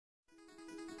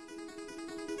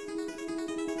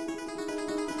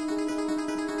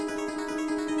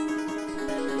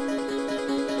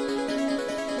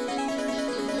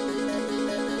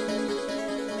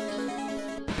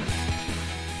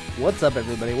What's up,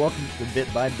 everybody? Welcome to the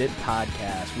Bit by Bit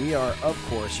podcast. We are, of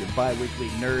course, your bi-weekly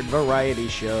nerd variety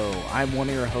show. I'm one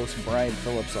of your hosts, Brian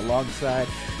Phillips, alongside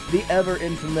the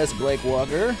ever-infamous Blake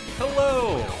Walker.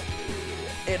 Hello!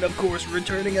 And, of course,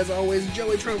 returning, as always,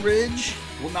 Joey Trowbridge.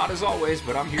 Well, not as always,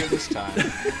 but I'm here this time.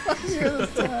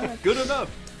 Good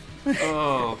enough.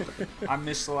 Oh, I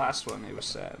missed the last one. It was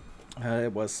sad.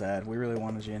 It was sad. We really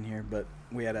wanted you in here, but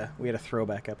we had a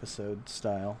throwback episode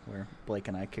style where Blake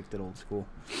and I kicked it old school.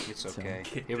 It's okay.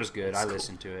 It was good. I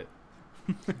listened to it.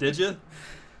 Did you?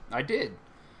 I did.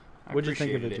 What'd you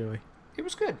think of it, Joey? It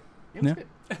was good. It was Yeah.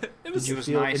 good. It was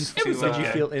nice. It was Did you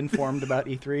okay. feel informed about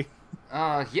E3?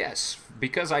 Yes,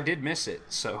 because I did miss it.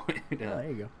 So, There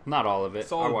you go. not all of it.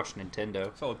 Solid. I watched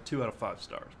Nintendo. Solid 2 out of 5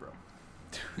 stars, bro.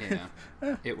 Yeah,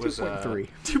 it was 2.3.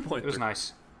 2.3. It was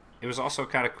nice. It was also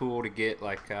kind of cool to get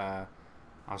I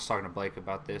was talking to Blake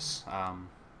about this.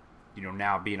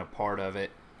 Now being a part of it,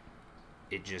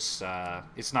 it just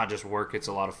it's not just work. It's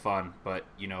a lot of fun. But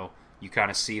you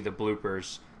kind of see the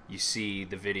bloopers, you see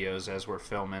the videos as we're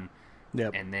filming,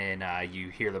 Yep. and then you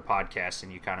hear the podcast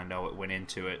and you kind of know what went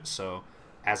into it. So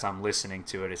as I'm listening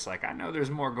to it, it's like I know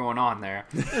there's more going on there.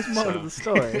 There's more to the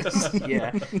story.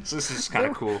 Yeah, so this is kind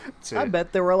of cool. I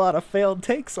bet there were a lot of failed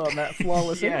takes on that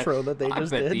flawless Yeah, intro that they I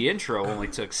just bet did. the intro only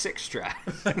took 6 tries.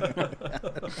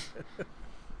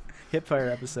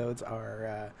 Hipfire episodes are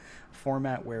a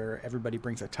format where everybody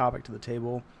brings a topic to the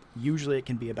table. Usually it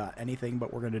can be about anything,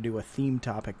 but we're going to do a theme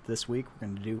topic this week. We're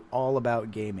going to do all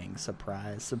about gaming.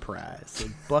 Surprise, surprise. So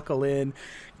buckle in,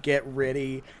 get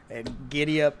ready, and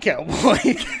giddy up, cowboy.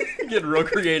 Getting real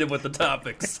creative with the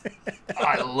topics.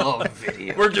 I love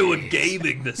video. We're doing games.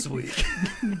 gaming this week.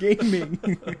 Gaming.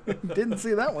 Didn't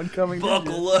see that one coming. did you?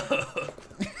 Buckle up.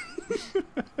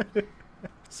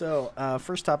 So,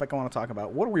 first topic I want to talk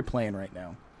about. What are we playing right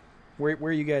now? Where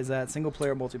are you guys at? Single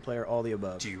player, multiplayer, all the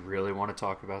above. Do you really want to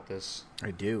talk about this?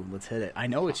 I do. Let's hit it. I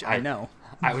know it's. I know.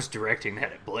 I was directing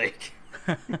that at Blake.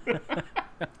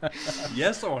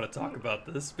 Yes, I want to talk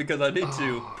about this because I need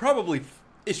to probably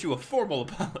issue a formal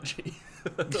apology.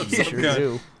 You sure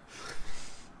do.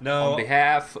 No. On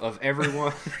behalf of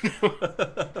everyone.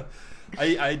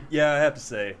 I have to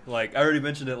say, I already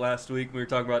mentioned it last week when we were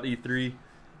talking about E3.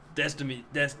 Destiny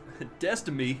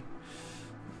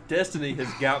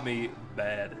has got me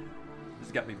bad.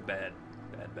 It's got me bad.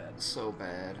 So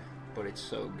bad, but it's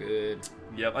so good.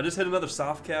 Yep, I just hit another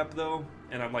soft cap though,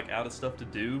 and I'm out of stuff to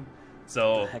do. What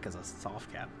So the heck is a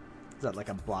soft cap? Is that like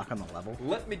a block on the level?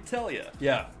 let me tell you.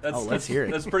 Yeah, Let's hear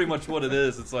it. That's pretty much what it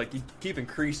is. It's like you keep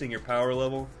increasing your power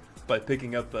level by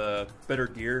picking up better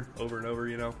gear over and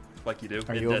over. Like you do.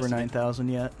 Are in you over Destiny. 9,000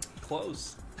 yet?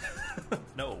 Close.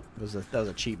 No, That was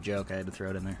a cheap joke. I had to throw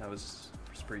it in there. that was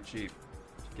pretty cheap.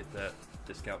 Get that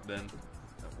discount bin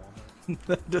at Walmart.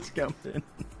 That discount bin.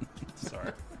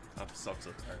 Sorry. I'm so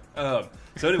tired.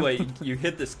 So anyway, you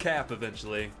hit this cap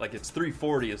eventually. It's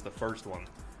 340 is the first one.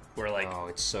 Where Oh,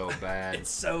 it's so bad. it's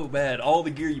so bad. All the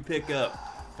gear you pick up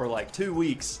for 2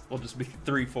 weeks will just be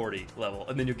 340 level.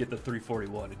 And then you'll get the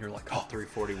 341 and you're like, oh,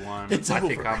 341. It's I over.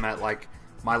 think I'm at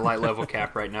my light level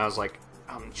cap right now is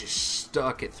I'm just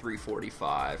stuck at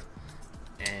 345.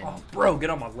 And oh, bro, get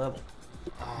on my level.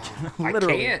 I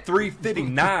Literally. can't.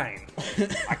 359.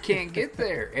 I can't get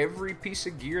there. Every piece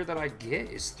of gear that I get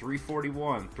is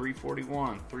 341,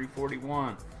 341,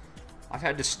 341. I've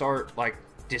had to start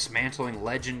dismantling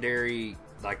legendary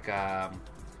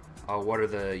what are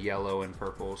the yellow and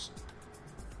purples?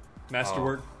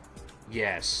 Masterwork.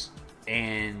 Yes.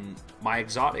 And my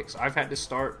exotics. I've had to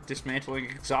start dismantling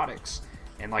exotics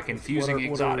and infusing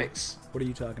exotics. What are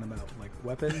you talking about? Like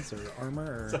weapons or armor?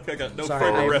 Or... It's like I got no Sorry,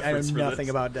 further I reference know for nothing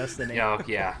this. about Destiny. Oh,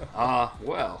 yeah.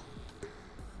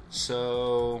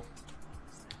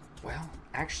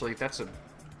 Actually,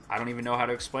 I don't even know how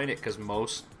to explain it because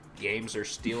most games are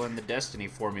stealing the Destiny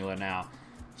formula now.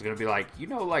 It's going to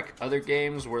be other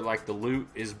games where the loot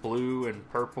is blue and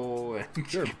purple and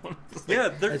Sure. Yeah,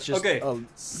 It's just, okay. oh,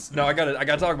 No, I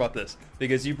gotta talk about this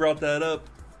because you brought that up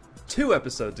 2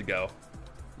 episodes ago.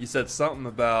 You said something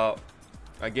about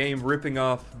a game ripping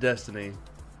off Destiny,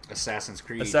 Assassin's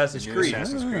Creed. Assassin's the new Creed.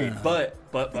 Assassin's Creed. but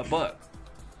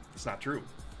it's not true.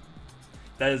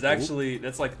 That is actually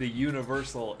that's the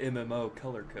universal MMO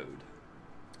color code.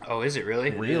 Oh, is it really?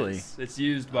 It Really? is. It's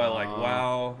used by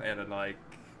WoW and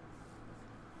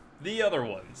the other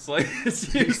ones.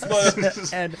 It's used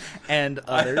by. and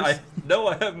others. I know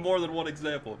I have more than one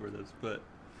example for this, but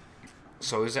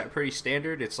So is that pretty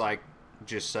standard? It's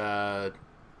just I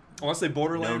want to say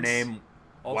Borderlands. no name.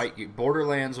 Also- White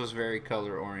Borderlands was very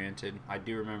color oriented. I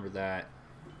do remember that.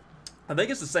 I think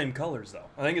it's the same colors though.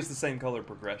 I think it's the same color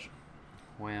progression.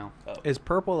 Well, Is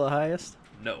purple the highest?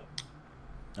 No.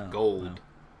 Oh, gold. no.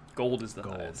 Gold is the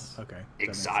Gold. highest. Okay. that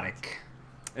makes sense. Exotic.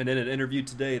 And in an interview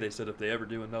today, they said if they ever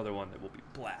do another one, it will be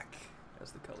black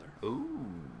as the color. Ooh.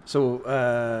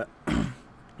 So,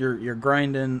 you're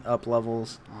grinding up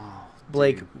levels. Oh,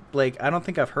 Blake, dude. I don't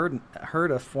think I've heard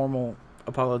a formal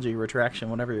apology retraction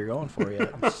whenever you're going for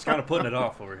yet. I'm just kind of putting it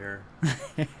off over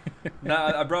here. No,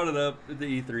 I brought it up at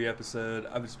the E3 episode.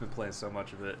 I've just been playing so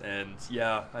much of it, and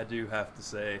yeah, I do have to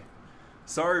say,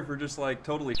 sorry for just like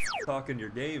totally talking your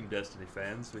game, Destiny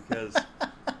fans, because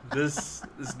this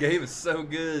game is so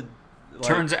good. Like,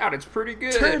 Turns out it's pretty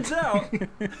good. Turns out,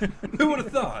 who would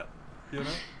have thought? You know.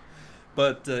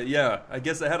 But yeah, I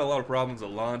guess I had a lot of problems at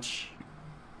launch.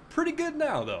 Pretty good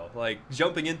now though. Like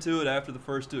jumping into it after the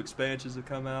first 2 expansions have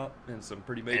come out and some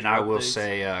pretty major. And I will updates.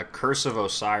 say, Curse of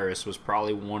Osiris was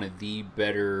probably one of the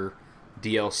better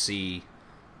DLC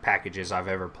packages I've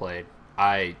ever played.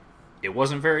 It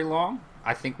wasn't very long.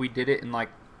 I think we did it in like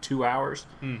 2 hours,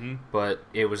 but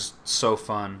it was so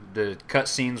fun. The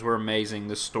cutscenes were amazing.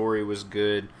 The story was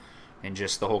good, and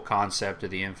just the whole concept of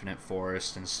the Infinite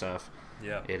Forest and stuff.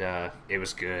 Yeah. It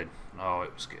was good. Oh,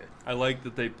 it was good. I like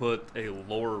that they put a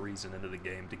lore reason into the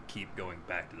game to keep going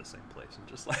back to the same place and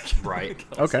just like Right.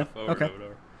 kill Okay, stuff over okay. and over and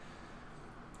over.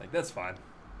 Like that's fine.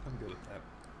 I'm good with that.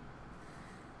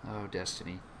 Oh,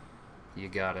 Destiny, you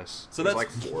got us. So There's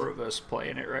that's- like 4 of us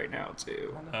playing it right now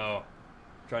too. Oh,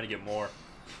 trying to get more.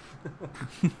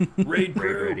 Raid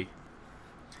crew. Ready.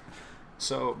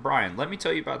 So, Brian, let me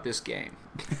tell you about this game.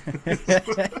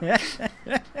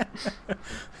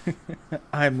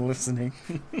 I'm listening.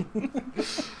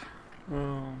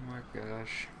 Oh my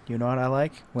gosh. You know what I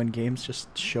like? When games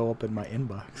just show up in my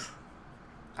inbox.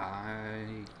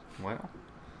 Well,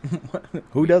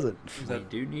 Who doesn't? Is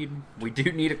that- we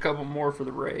do need a couple more for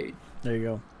the raid. There you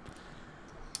go.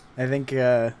 I think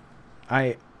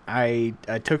I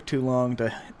took too long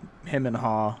to him and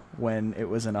Haw when it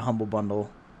was in a Humble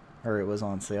bundle, or it was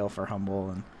on sale for Humble,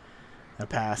 and I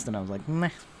passed, and I was like, meh.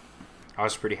 I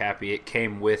was pretty happy. It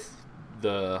came with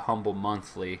the Humble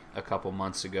Monthly a couple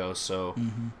months ago, so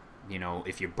you know,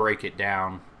 if you break it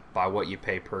down by what you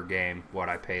pay per game, what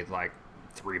I paid like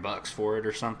 $3 for it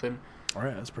or something. All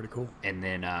right, that's pretty cool. And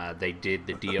then they did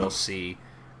the DLC,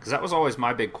 because that was always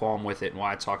my big qualm with it, and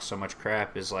why I talk so much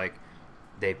crap is like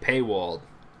they paywalled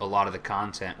a lot of the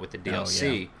content with the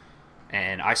DLC,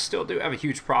 and I still do have a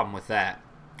huge problem with that.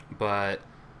 But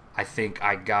I think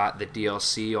I got the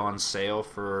DLC on sale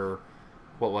for,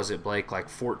 what was it, Blake, like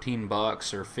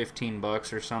 $14 or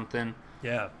 $15 or something.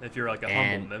 Yeah, if you're like a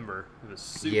And- humble member, it was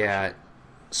super Yeah, cheap.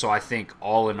 so I think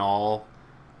all in all,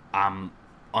 I'm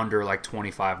under like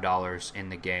 $25 in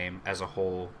the game as a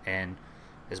whole. And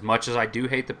as much as I do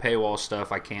hate the paywall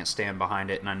stuff, I can't stand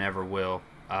behind it, and I never will.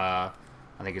 I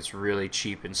think it's really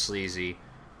cheap and sleazy.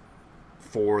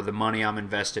 For the money I'm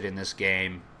invested in this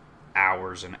game,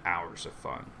 hours and hours of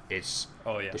fun.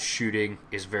 Oh yeah. The shooting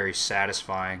is very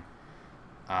satisfying.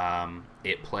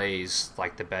 It plays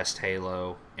like the best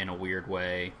Halo in a weird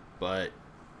way, but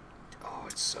oh,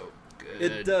 it's so good.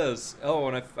 It does. Oh,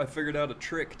 and I figured out a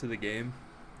trick to the game.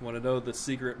 Want to know the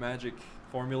secret magic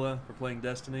formula for playing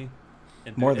Destiny?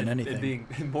 And More than anything. And being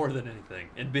more than anything,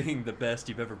 and being the best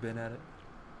you've ever been at it.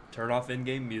 Turn off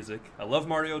in-game music. I love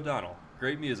Marty O'Donnell.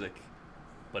 Great music,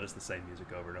 but it's the same music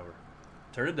over and over.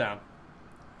 Turn it down.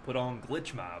 Put on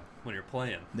Glitch Mob when you're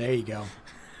playing. There you go.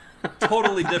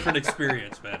 Totally different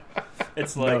experience, man.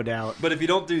 It's like, No doubt. But if you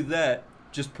don't do that,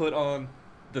 just put on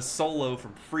the solo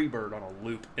from Freebird on a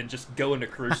loop and just go into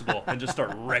Crucible and just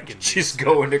start wrecking. Just dudes.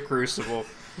 go into Crucible.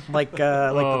 Like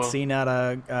Oh. the scene out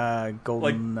of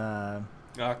Golden,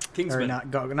 Kingsman.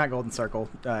 or not Golden Circle.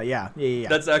 Yeah.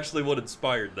 That's actually what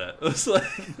inspired that. It was like,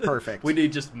 Perfect. We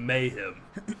need just mayhem.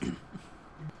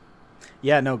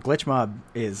 Yeah, no, Glitch Mob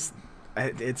is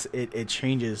it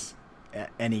changes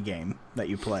any game that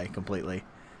you play completely.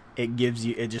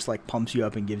 It just like pumps you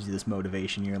up and gives you this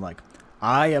motivation. You're like,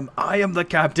 I am the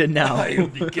captain now. I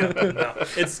am the captain now.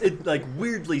 It like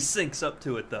weirdly syncs up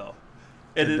to it though.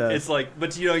 And It does. it's like,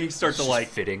 but you know, you start to It's like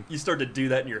fitting. You start to do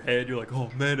that in your head. You're like, oh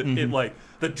man, it like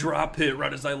the drop hit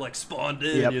right as I like spawned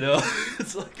in. Yep. You know,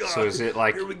 it's like, oh, So is it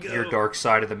like here we go. your dark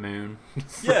side of the moon?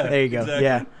 Yeah, There you go, Exactly.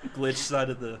 yeah. Glitch side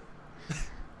of the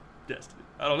Destiny.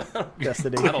 I don't know.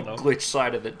 Destiny. I don't know. Glitch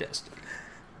side of the Destiny.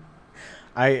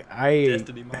 I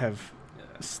Destiny Mob. have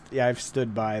Yeah. I've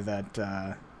stood by that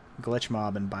Glitch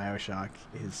Mob and BioShock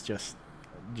is just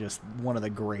one of the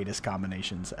greatest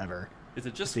combinations ever. Is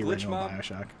it just The Glitch original Mob?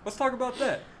 BioShock. Let's talk about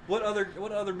that. What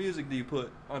other music do you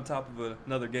put on top of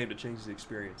another game to change the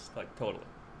experience? Like totally.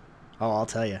 Oh, I'll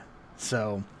tell you.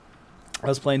 So, I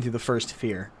was playing through the first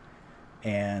Fear,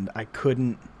 and I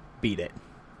couldn't beat it.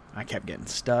 I kept getting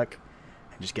stuck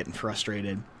and just getting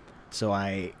frustrated. So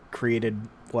I created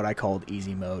what I called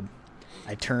easy mode.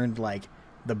 I turned like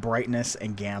the brightness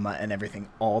and gamma and everything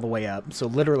all the way up. So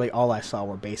literally all I saw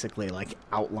were basically like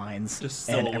outlines, Just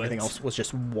and silhouettes. everything else was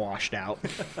just washed out.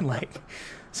 Like,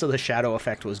 so the shadow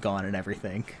effect was gone and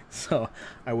everything. So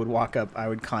I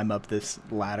would climb up this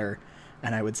ladder,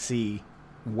 and I would see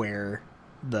where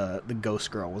the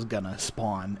ghost girl was gonna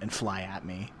spawn and fly at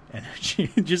me, and she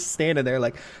just standing there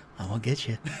like, I'm gonna get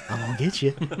you, I'm gonna get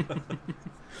you.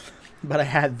 But I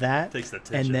had that, Takes the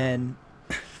tension and then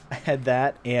I had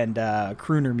that and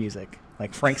crooner music,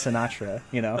 like Frank Sinatra,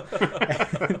 you know.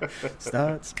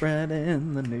 Start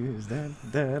spreading the news, da,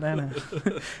 da, da, da.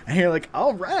 And you're like,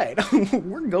 all right,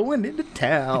 we're going into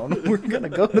town. We're gonna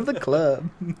go to the club,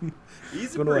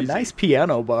 Easy go to a breezy. nice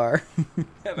piano bar,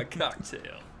 Have a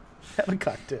cocktail. have a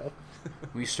cocktail.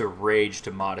 We used to rage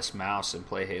to Modest Mouse and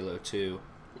play Halo 2.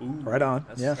 Ooh, Right on,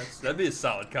 yeah. that'd be a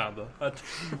solid combo. I'd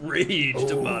rage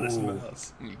to Modest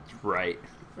Mouse. Right.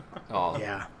 Oh,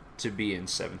 Yeah. to be in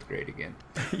 7th grade again.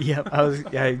 Yep,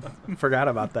 I forgot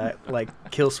about that. Like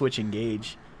Kill Switch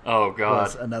Engage Oh, was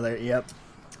God. another. Yep.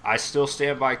 I still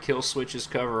stand by Kill Switch's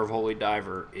cover of Holy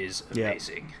Diver is Yeah.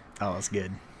 amazing. Oh, it's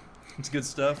good. It's good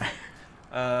stuff.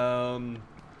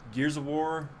 Gears of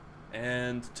War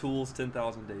and Tool's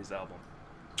 10,000 Days album.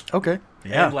 Okay.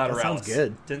 Yeah, and that Lateralis. sounds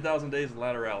good. 10,000 Days and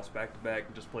Lateralis back to back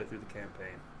and just play through the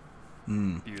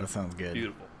campaign. That sounds good.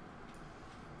 Beautiful.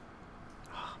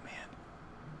 Oh man.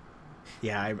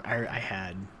 Yeah,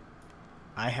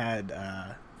 I had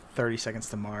 30 Seconds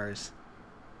to Mars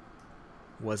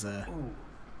was a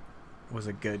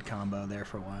good combo there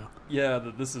for a while. Yeah,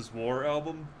 the This Is War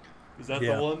album. Is that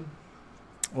Yeah. the one?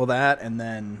 Well, that, and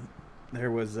then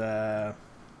there was I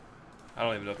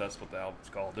don't even know if that's what the album's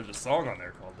called. There's a song on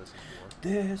there called This Is War.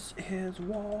 This is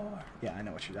War. Yeah, I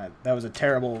know what that was a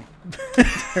terrible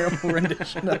terrible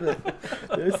rendition of it.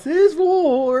 This is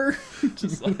war.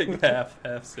 Just like half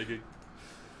singing.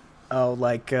 Oh,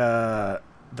 like The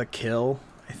Kill,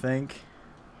 I think.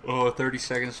 Oh, 30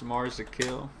 Seconds to Mars to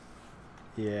Kill.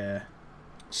 Yeah.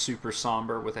 Super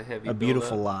somber with a heavy A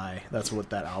Beautiful build-up. Lie. That's what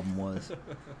that album was.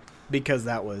 Because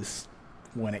that was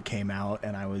when it came out,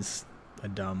 and I was a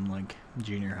dumb, like,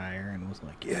 junior higher, and was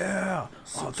like, yeah,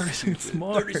 oh, 30 Seconds to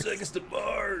Mars. 30 Seconds to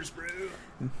Mars, bro.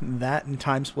 That and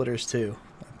Time Splitters, too.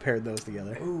 I paired those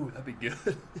together. Ooh, that'd be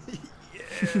good.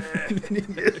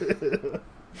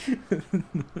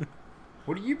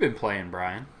 What have you been playing,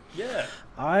 Brian? Yeah.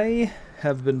 I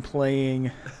have been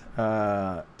playing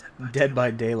Dead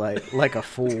by Daylight like a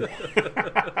fool.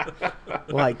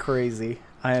 Like crazy.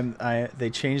 They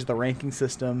changed the ranking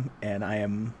system, and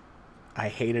I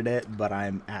hated it, but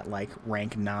I'm at like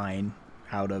rank 9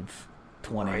 out of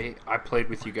 20. Right? I played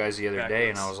with you guys the other day,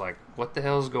 and I was like, what the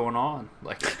hell is going on?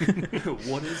 Like,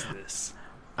 What is this?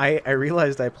 I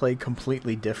realized I play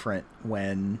completely different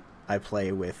when I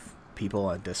play with people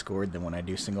on Discord than when I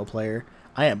do single player.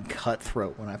 I am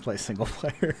cutthroat when I play single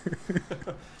player.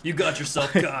 You got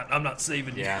yourself caught. I'm not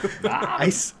saving you. yeah. I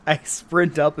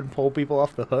sprint up and pull people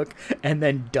off the hook, and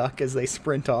then duck as they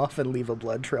sprint off and leave a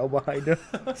blood trail behind them.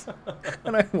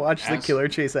 And I watch the killer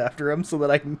chase after him so that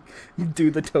I can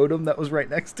do the totem that was right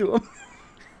next to him.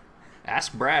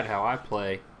 Ask Brad how I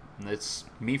play. It's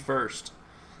me first.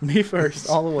 Me first,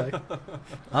 all the way.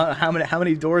 How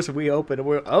many doors have we opened?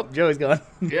 Oh, Joey's gone.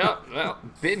 Yeah, well,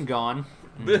 been gone.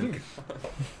 Been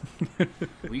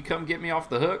Will you come get me off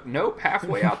the hook? Nope,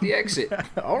 halfway out the exit.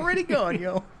 Already gone,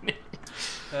 yo.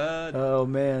 Oh,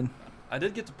 man. I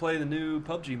did get to play the new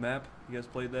PUBG map. You guys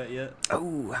played that yet?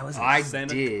 Oh, how was it? I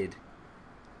Santa- did.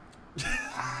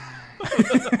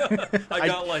 I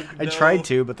got like I tried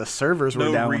to, but the servers were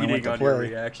no down when I reading went to on your play.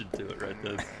 reaction to it right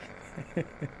then.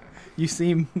 You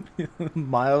seem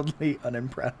mildly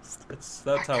unimpressed. That's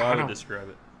how I would kinda- describe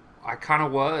it. I kind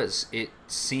of was. It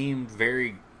seemed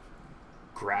very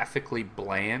graphically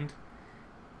bland.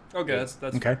 Okay, that's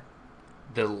Okay.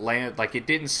 The land, like, it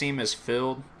didn't seem as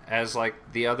filled as like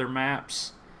the other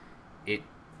maps.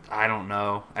 I don't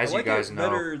know. As I like you guys it know,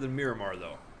 better than Miramar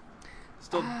though.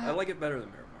 Still, I like it better than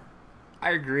Miramar. I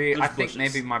agree. There's I think bushes.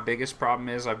 maybe my biggest problem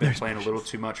is I've been playing a little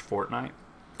too much Fortnite.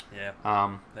 Yeah,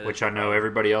 that Which is I your know problem.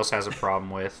 everybody else has a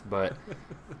problem with, but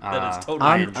That is totally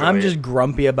I your enjoy I'm it. just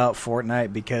grumpy about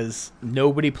Fortnite because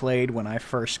nobody played when it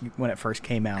first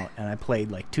came out, and I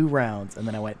played like 2 rounds, and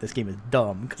then I went, "This game is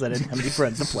dumb" because I didn't have any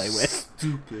friends to play with,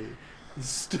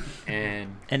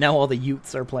 and and now all the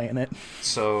Utes are playing it.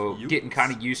 so Youths. getting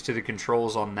kind of used to the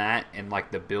controls on that and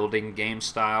like the building game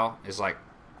style is like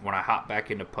when I hop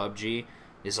back into PUBG,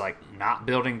 is like not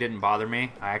building didn't bother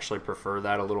me. I actually prefer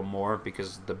that a little more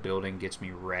because the building gets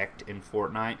me wrecked in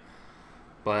Fortnite.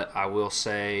 But I will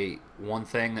say one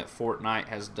thing that Fortnite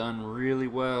has done really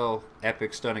well,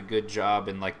 Epic's done a good job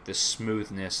in like the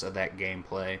smoothness of that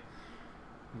gameplay.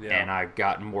 Yeah. And I've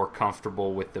gotten more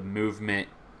comfortable with the movement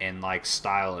and like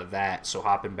style of that. So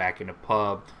hopping back into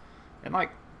PUB, and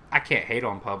like I can't hate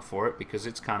on PUB for it because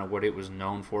it's kind of what it was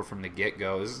known for from the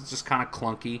get-go. It's just kind of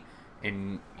clunky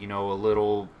and, you know, a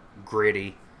little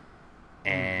gritty.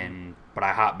 And but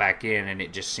I hopped back in, and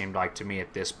it just seemed like to me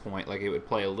at this point like it would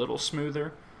play a little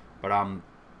smoother, but I'm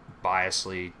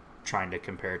biasly trying to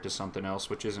compare it to something else,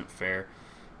 which isn't fair.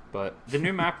 But the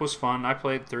new map was fun. I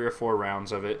played 3 or 4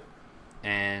 rounds of it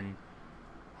and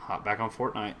hopped back on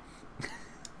Fortnite.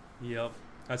 Yep.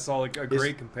 I saw like a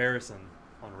great comparison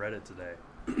on Reddit today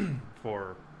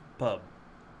for PUB.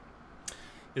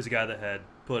 There's a guy that had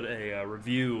put a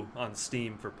review on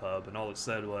Steam for PUB, and all it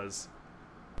said was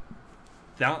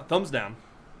thumbs down.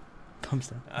 Thumbs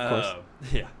down. Of course.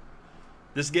 Yeah.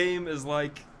 This game is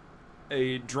like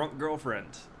a drunk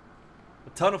girlfriend.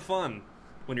 A ton of fun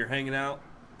when you're hanging out,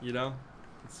 you know?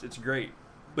 It's great.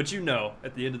 But you know,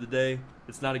 at the end of the day,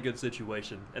 it's not a good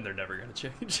situation, and they're never going to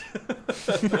change. It's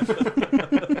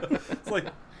like,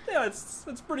 yeah,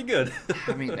 it's pretty good.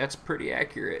 I mean, that's pretty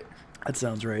accurate. That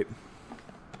sounds right.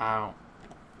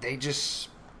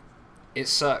 It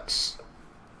sucks.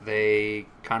 They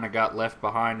kind of got left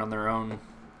behind on their own,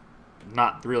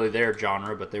 not really their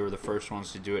genre, but they were the first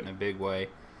ones to do it in a big way.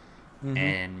 Mm-hmm.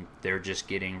 And they're just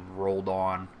getting rolled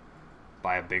on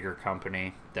by a bigger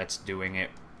company that's doing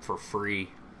it for free.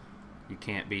 You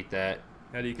can't beat that.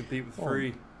 How do you compete with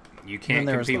free? You can't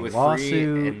compete with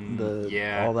lawsuit, free. And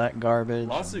all that garbage.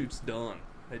 Lawsuit's done.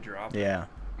 They dropped it. Yeah.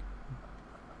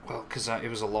 Well, because it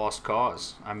was a lost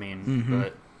cause. I mean,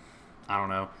 but I don't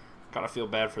know. Gotta feel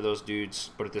bad for those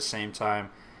dudes, but at the same time,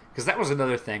 because that was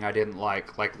another thing I didn't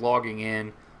like logging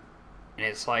in, and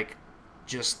it's like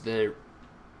just the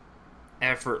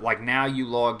effort. Like now you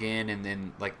log in, and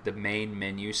then like the main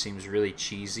menu seems really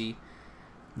cheesy.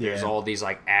 There's all these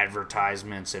like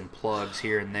advertisements and plugs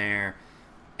here and there,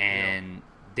 and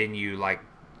then you like,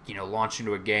 you know, launch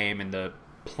into a game, and the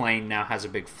plane now has a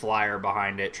big flyer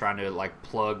behind it trying to like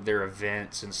plug their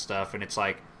events and stuff, and it's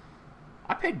like,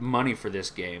 I paid money for this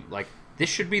game. Like, this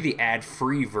should be the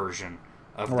ad-free version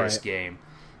of this game.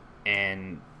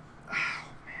 And, oh,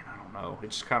 man, I don't know. It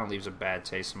just kind of leaves a bad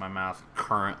taste in my mouth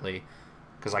currently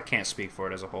because I can't speak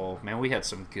for it as a whole. Man, we had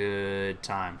some good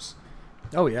times.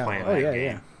 Oh, yeah.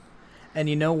 Yeah. And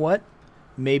you know what?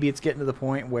 Maybe it's getting to the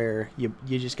point where you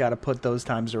just got to put those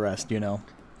times to rest, you know?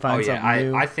 Find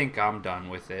something new. I think I'm done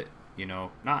with it, you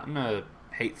know? Not in a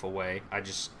hateful way. I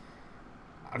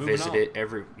visited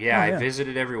I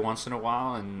visited every once in a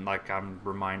while, and like I'm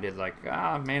reminded, like,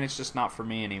 man, it's just not for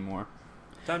me anymore.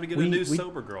 Time to get a new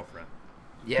sober girlfriend.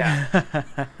 Yeah.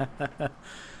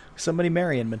 Somebody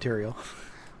marrying material.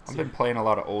 I've been playing a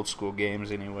lot of old school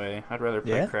games anyway. I'd rather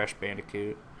play Crash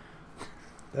Bandicoot.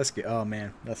 That's good. Oh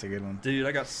man, that's a good one. Dude,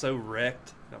 I got so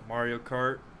wrecked at Mario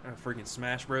Kart and freaking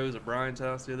Smash Bros at Brian's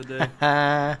house the other day.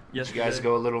 Did you guys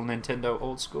go a little Nintendo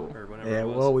old school? Or whatever yeah, it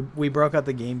was. well, we broke out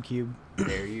the GameCube.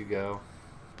 There you go.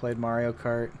 Played Mario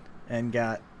Kart and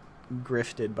got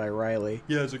grifted by Riley.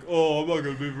 Yeah, it's like, oh, I'm not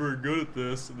going to be very good at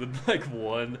this. And then, like,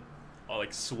 I,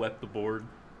 like, swept the board.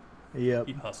 Yep.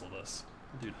 He hustled us.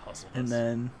 Dude hustled us. And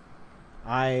then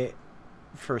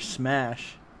for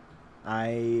Smash,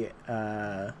 the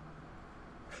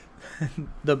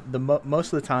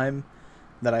most of the time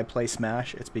that I play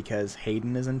Smash, it's because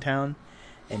Hayden is in town,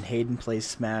 and Hayden plays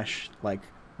Smash, like,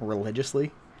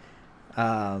 religiously.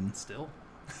 Still?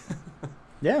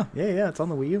 Yeah, it's on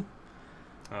the Wii U.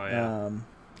 Oh, yeah.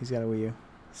 He's got a Wii U.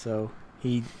 So,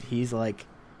 he's, like,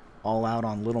 all out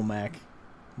on Little Mac,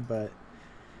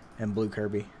 and Blue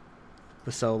Kirby.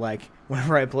 So, like,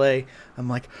 whenever I play, I'm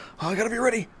like, oh, I gotta be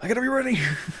ready.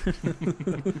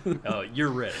 Oh, you're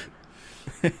ready.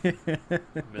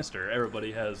 Mister,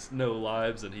 everybody has no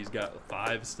lives, and he's got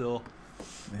 5 still.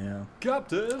 Yeah.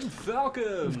 Captain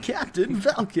Falcon!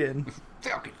 Falcon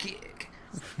Kick!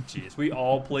 Jeez, we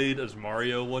all played as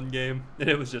Mario one game, and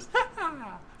it was just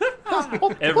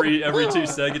every 2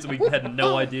 seconds we had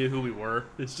no idea who we were.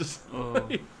 It's just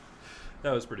that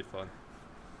was pretty fun.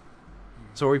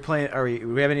 So are we playing?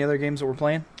 Do we have any other games that we're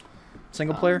playing?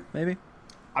 Single player, maybe?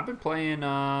 I've been playing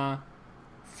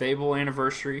Fable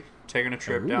Anniversary, taking a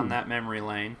trip down that memory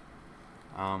lane.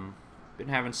 Been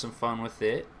having some fun with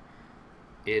it.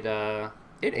 It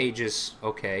ages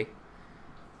okay.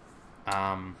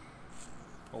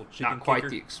 Old chicken not quite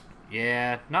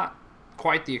kicker. not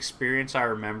quite the experience I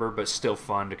remember, but still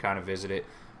fun to kind of visit it.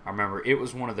 I remember it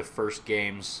was one of the first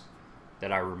games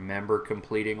that I remember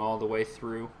completing all the way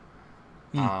through.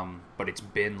 But it's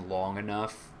been long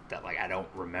enough that like I don't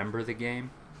remember the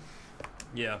game.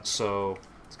 Yeah. So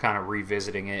it's kind of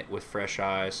revisiting it with fresh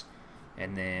eyes.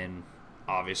 And then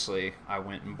obviously I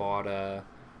went and bought a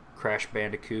Crash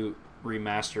Bandicoot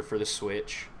remaster for the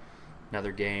Switch.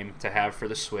 Another game to have for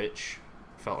the Switch.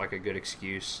 Felt like a good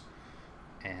excuse.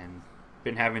 And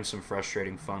been having some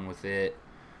frustrating fun with it.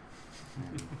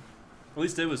 At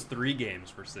least it was 3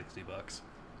 games for $60.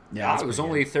 Yeah, it was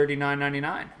only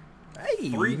 $39.99. Hey,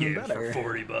 3 even games better.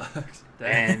 for $40.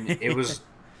 And it was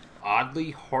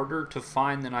oddly harder to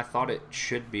find than I thought it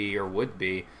should be or would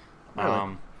be.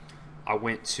 Really? I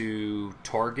went to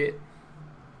Target.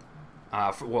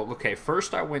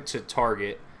 First I went to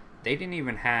Target. They didn't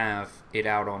even have it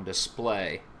out on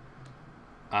display.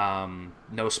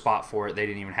 No spot for it. They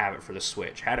didn't even have it for the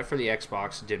Switch. Had it for the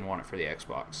Xbox. Didn't want it for the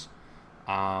Xbox.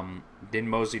 Then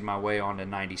moseyed my way onto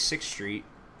 96th Street.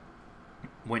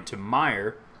 Went to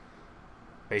Meijer.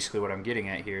 Basically what I'm getting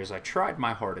at here is I tried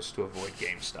my hardest to avoid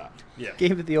GameStop. Yeah.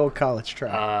 Gave it the old college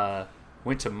try.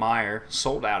 Went to Meijer,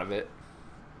 sold out of it,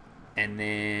 and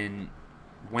then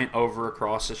went over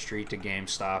across the street to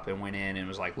GameStop and went in and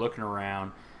was like looking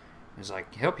around. It was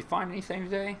like, help you find anything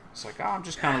today? It's like, I'm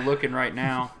just kind of looking right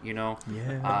now, you know.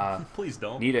 Yeah. Please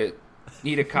don't.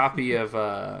 Need a copy of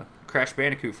Crash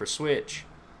Bandicoot for Switch.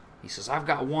 He says, I've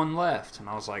got one left. And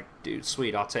I was like, dude,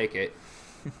 sweet, I'll take it.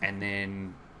 And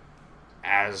then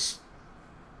as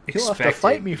You'll expected, have to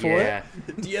fight me for it.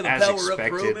 Do you have as a power-up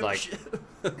pro expected, like,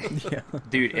 membership? Yeah.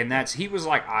 dude, and he was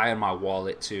like eyeing my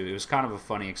wallet too. It was kind of a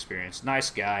funny experience. Nice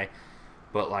guy,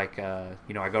 but like, I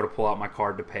go to pull out my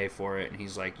card to pay for it, and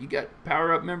he's like, "You got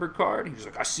Power Up member card?" He was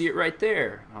like, "I see it right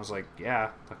there." And I was like, "Yeah,"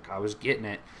 like I was getting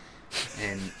it,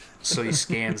 and so he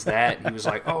scans that, and he was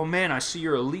like, "Oh man, I see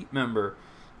you're Elite member."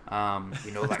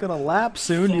 It's Like, gonna lapse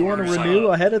soon. Do you want to Force renew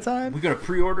up. ahead of time? we gonna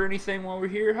pre-order anything while we're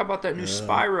here? How about that new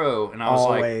Spyro? And I was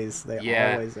Always. like, They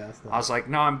yeah. always ask that. I was like,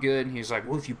 no, I'm good. And he was like,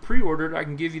 well, if you pre-ordered, I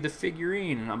can give you the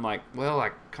figurine. And I'm like, well,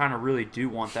 I kind of really do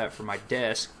want that for my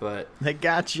desk, but They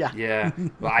gotcha. yeah.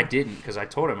 Well, I didn't, because I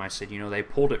told him, I said, they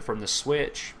pulled it from the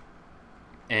Switch,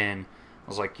 and I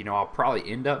was like, I'll probably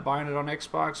end up buying it on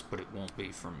Xbox, but it won't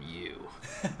be from you.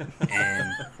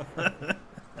 And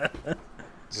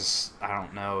just, I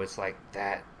don't know, it's like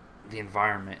that, the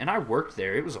environment. And I worked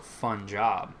there. It was a fun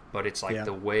job, but it's like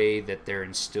the way that they're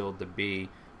instilled to be.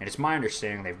 And it's my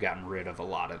understanding they've gotten rid of a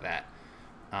lot of that.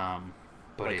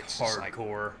 But like it's just like,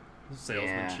 hardcore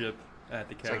salesmanship at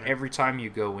the it's counter. like every time you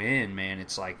go in, man,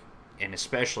 it's like, and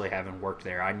especially having worked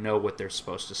there, I know what they're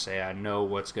supposed to say. I know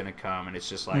what's going to come. And it's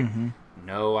just like,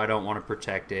 no, I don't want to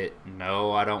protect it.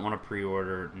 No, I don't want to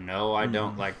pre-order. No, I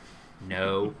don't like,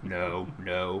 no.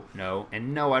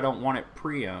 And no, I don't want it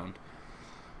pre-owned.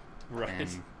 Right.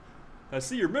 And I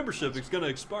see your membership is going to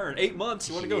expire in 8 months.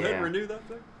 You want to go ahead and Yeah. renew that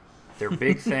thing? their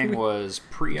big thing was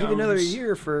pre-owns. Give another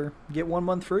year for get 1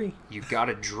 month free. You got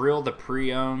to drill the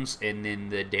pre-owns and then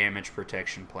the damage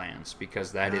protection plans,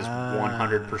 because that is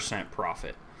 100%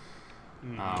 profit.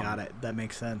 Got it. That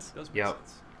makes sense. Does make Yep.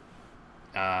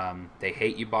 sense. They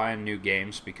hate you buying new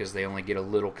games because they only get a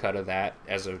little cut of that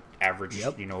as an average,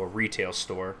 Yep. a retail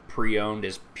store. Pre-owned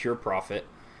is pure profit.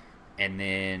 And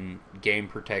then game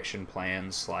protection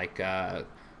plans, like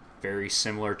very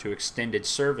similar to extended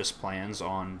service plans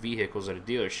on vehicles at a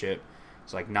dealership.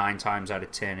 It's like 9 times out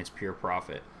of 10, it's pure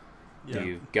profit. Yeah.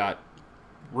 You've got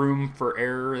room for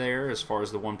error there as far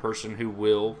as the one person who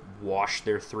will wash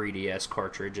their 3DS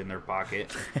cartridge in their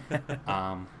pocket.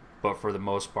 But for the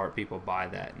most part, people buy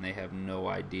that and they have no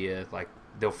idea. Like,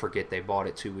 they'll forget they bought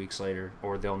it 2 weeks later,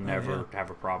 or they'll never have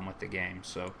a problem with the game.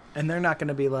 So, And they're not going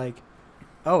to be like,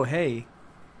 oh, hey,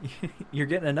 you're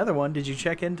getting another one. Did you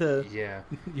check into yeah.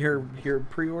 your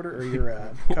pre-order or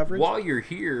your coverage? While you're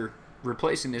here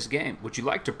replacing this game, would you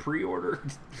like to pre-order?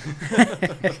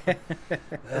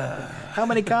 How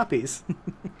many copies?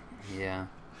 Yeah.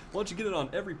 Why don't you get it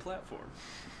on every platform?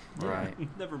 Right.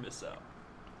 Never miss out.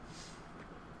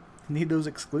 Need those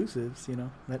exclusives,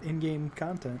 that in-game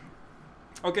content.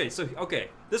 Okay,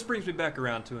 this brings me back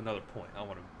around to another point I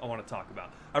want to talk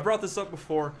about. I brought this up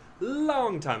before,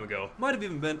 long time ago. Might have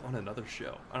even been on another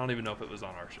show. I don't even know if it was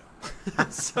on our show.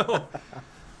 So,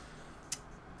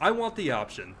 I want the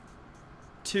option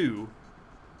to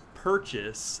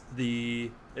purchase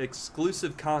the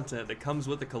exclusive content that comes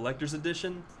with the collector's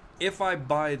edition if I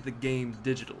buy the game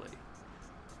digitally.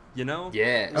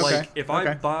 Yes. Okay. Like, if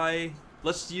I buy...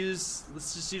 Let's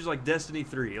just use like Destiny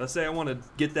 3. Let's say I want to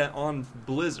get that on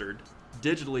Blizzard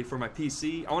digitally for my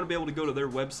PC, I want to be able to go to their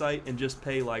website and just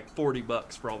pay like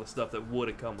 $40 for all the stuff that would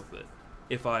have come with it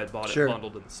if I had bought Sure. it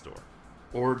bundled in the store.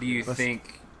 Or do you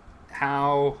think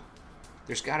how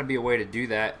there's got to be a way to do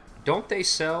that? Don't they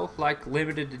sell like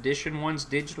limited edition ones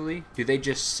digitally? Do they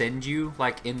just send you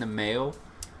like in the mail?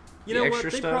 You the know what?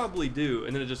 extra They stuff? probably do,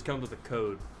 and then it just comes with a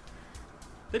code.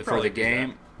 They For probably the do that.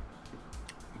 game?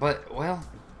 But well,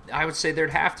 I would say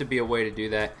there'd have to be a way to do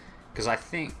that because I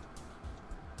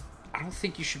don't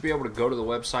think you should be able to go to the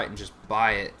website and just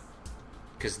buy it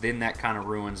because then that kind of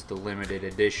ruins the limited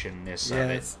editionness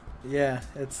Yeah,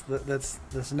 of it.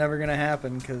 that's never gonna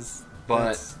happen because.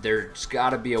 But there's got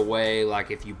to be a way,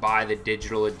 like if you buy the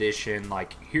digital edition,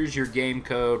 like here's your game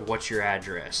code, what's your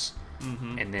address?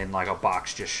 Mm-hmm. And then like a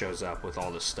box just shows up with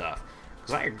all this stuff.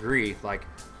 Because I agree, like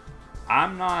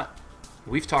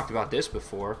we've talked about this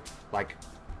before, like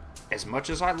as much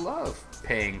as I love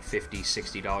paying $50,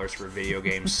 $60 for video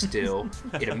games still,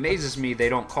 it amazes me they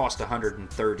don't cost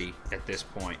 $130 at this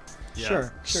point. Yeah.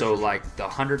 Sure. So like the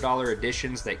 $100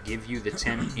 editions that give you the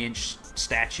 10-inch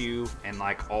statue and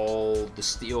like all the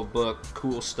steelbook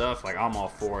cool stuff, like I'm all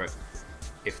for it.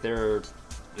 If there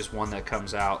is one that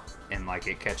comes out and like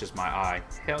it catches my eye,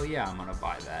 hell yeah, I'm gonna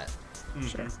buy that. Mhm.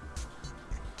 Sure.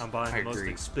 I'm buying I the most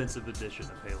agree. expensive edition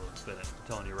of Halo Infinite. I'm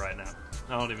telling you right now.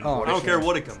 I don't even. Oh, I don't sure. care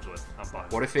what it comes with. I'm buying.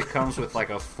 What if it comes with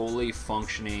like a fully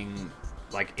functioning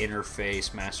like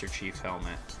interface Master Chief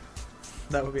helmet?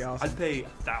 That would be awesome. I'd pay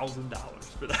 $1,000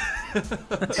 for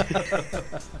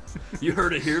that. You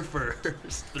heard it here first.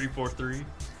 343.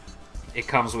 It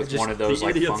comes with Just- one of those The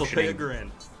like idiots will pay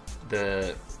functioning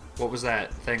 $1,000. what was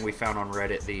that thing we found on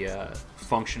Reddit? The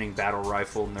functioning battle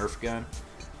rifle Nerf gun.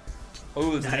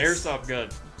 Oh, it's an Nice. airsoft gun.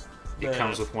 It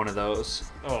comes with one of those.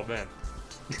 Oh man.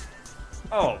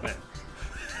 Oh man.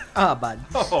 Ah, bud.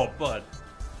 Oh bud.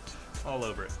 All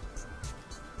over it.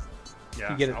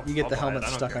 Yeah. You get it. I'll- You get I'll the buy it. helmet I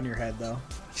don't stuck care. on your head though.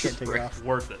 Can't take it Right. off.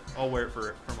 Worth it. I'll wear it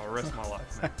for the rest of my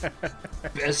life.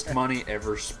 Man. Best money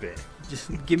ever spent. Just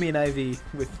give me an IV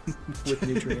with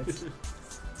nutrients.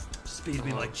 Just feed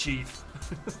me Oh. like Chief.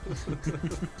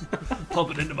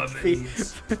 Pump it into my Feed,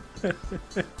 veins.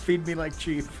 feed me like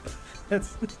Chief.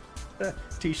 That's a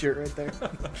t-shirt right there.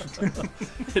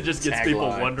 It just gets people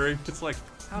Tagline. wondering. It's like,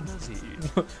 how does he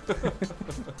eat?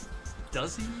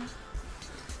 Does he?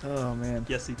 Oh man.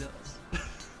 Yes, he does.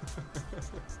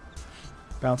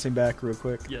 Bouncing back real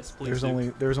quick. Yes, please.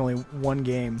 There's only one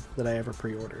game that I ever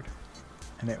pre-ordered,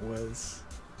 and it was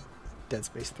Dead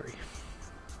Space 3.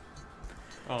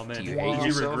 Oh man, Do you did hate you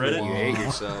yourself? regret or it? do you hate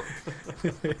yourself?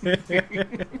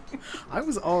 I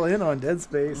was all in on Dead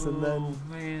Space, and then Oh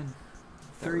man,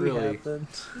 that 3 really, happened.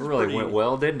 really pretty- went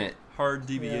well, didn't it? Hard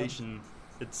deviation.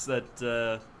 It's that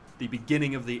the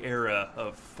beginning of the era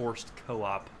of forced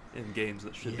co-op in games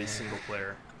that should be Yeah. single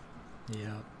player.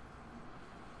 Yeah.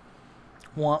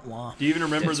 Wah wah. Do you even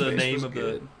remember Dead the Space name was of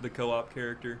good. the co-op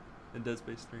character in Dead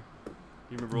Space 3?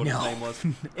 You remember what No. his name was?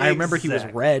 I remember he was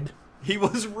Exact. red. He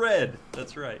was red.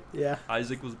 That's right. Yeah.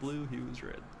 Isaac was blue. He was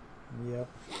red. Yep.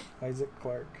 Isaac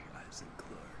Clarke. Isaac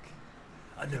Clarke.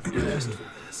 I never asked for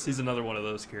this. He's another one of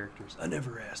those characters. I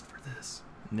never asked for this.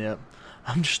 Yep.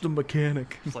 I'm just a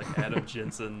mechanic. It's like Adam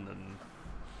Jensen and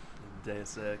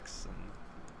Deus Ex and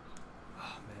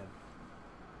oh man,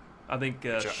 I think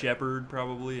Shepard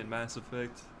probably in Mass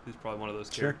Effect. He's probably one of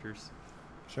those Sure. characters.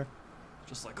 Sure.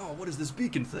 Just like, oh, what is this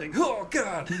beacon thing? Oh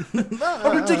God,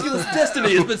 a ridiculous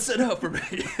destiny has been set up for me.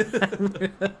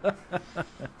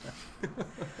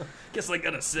 Guess I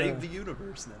gotta save the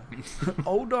universe now.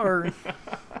 Oh darn.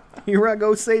 Here I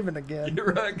go saving again.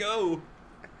 Here I go.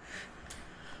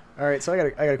 All right, so I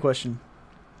got a question.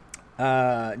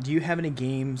 Do you have any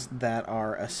games that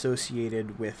are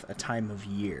associated with a time of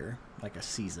year, like a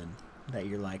season, that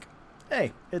you're like,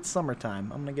 hey, it's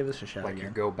summertime. I'm gonna give this a shot Like your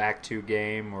again. go back to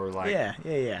game or like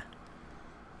Yeah.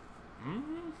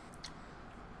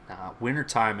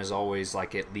 wintertime is always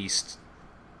like at least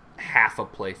half a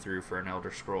playthrough for an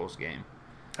Elder Scrolls game.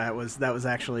 That was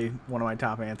actually one of my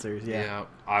top answers. Yeah.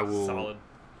 I will Solid.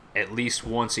 at least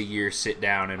once a year sit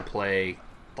down and play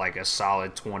like a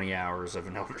solid 20 hours of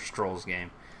an Elder Scrolls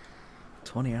game.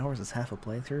 20 hours is half a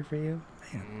playthrough for you?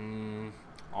 Man,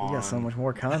 you got so much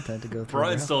more content to go through.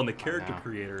 Brian's now. still in the character know.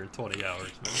 creator in 20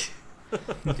 hours,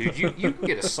 man. Dude, you can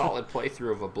get a solid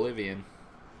playthrough of Oblivion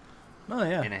Oh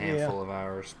yeah. in a yeah, handful of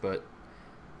hours, but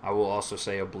I will also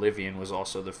say Oblivion was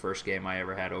also the first game I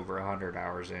ever had over 100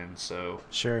 hours in, so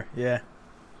Sure. Yeah.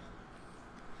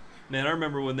 Man, I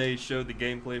remember when they showed the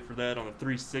gameplay for that on the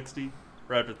 360,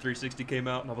 right after 360 came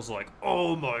out, and I was like,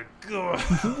 oh my god,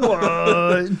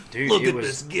 What? dude, look it at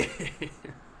was this game.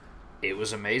 It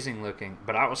was amazing looking,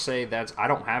 but I will say I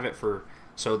don't have it for.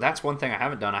 So that's one thing I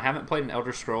haven't done. I haven't played an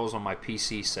Elder Scrolls on my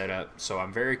PC setup, so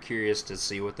I'm very curious to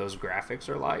see what those graphics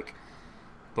are like.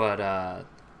 But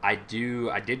I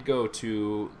did go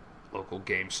to local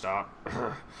GameStop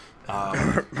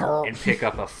and pick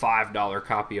up a $5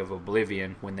 copy of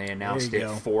Oblivion when they announced it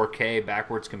 4K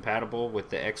backwards compatible with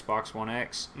the Xbox One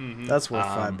X. Mm-hmm. That's worth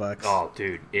 $5. Oh,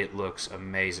 dude, it looks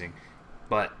amazing.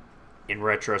 But in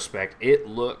retrospect, it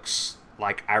looks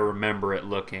like I remember it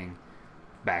looking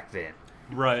back then.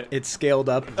 Right. It's scaled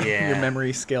up. Yeah. Your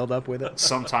memory scaled up with it.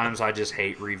 Sometimes I just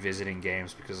hate revisiting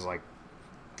games because, like,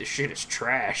 this shit is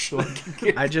trash.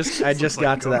 Like, I just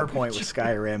got to that point with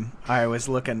Skyrim. I was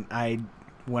looking.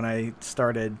 When I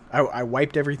started, I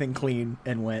wiped everything clean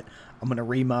and went, I'm gonna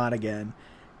remod again,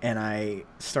 and I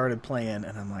started playing,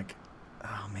 and I'm like,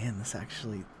 oh man, this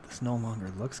no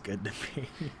longer looks good to me.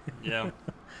 Yeah.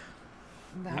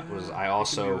 I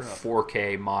also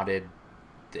 4K modded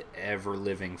the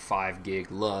ever-living 5 gig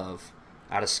love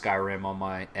out of Skyrim on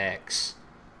my X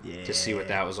to see what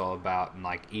that was all about. And,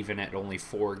 like, even at only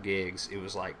 4 gigs, it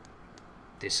was like,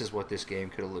 this is what this game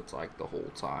could have looked like the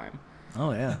whole time.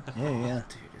 Oh, yeah. Yeah.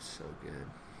 Dude, it's so good.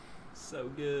 So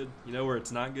good. You know where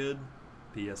it's not good?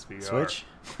 PSVR. Switch?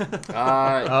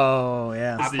 Oh,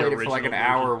 yeah. I It's the played it for like an original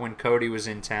hour version. when Cody was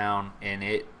in town, and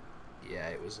it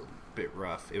was a bit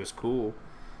rough. It was cool.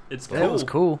 It's cool. That was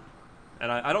cool.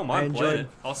 And I don't mind I playing enjoyed-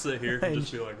 it. I'll sit here and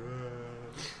just be like,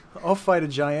 I'll fight a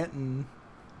giant and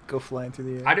go flying through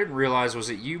the air. I didn't realize, was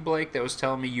it you, Blake, that was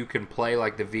telling me you can play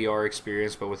like the VR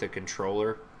experience but with a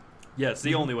controller? yeah, it's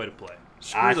the only way to play.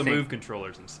 Screw I the think- move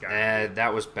controllers in Skyrim.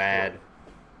 That was bad.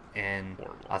 And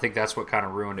Horrible. I think that's what kind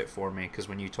of ruined it for me, because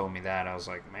when you told me that, I was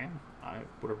like, man, I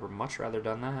would have much rather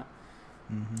done that.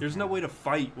 There's no way to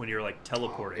fight when you're like Oh,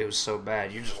 teleporting. it was so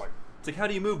bad. You're just like, It's like, how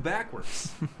do you move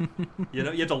backwards? You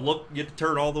know, you have to look, you have to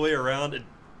turn all the way around and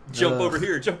jump Ugh. over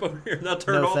here, now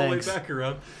turn No all thanks. the way back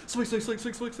around. Swing, swing, swing,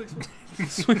 swing, swing,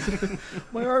 swing, swing.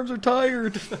 My arms are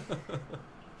tired. It's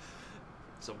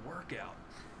a workout.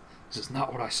 this is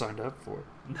not what I signed up for.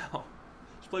 No.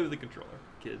 Just play with the controller,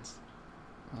 kids.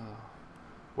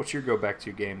 What's your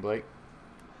go-back-to game, Blake?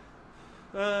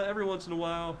 Every once in a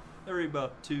while, every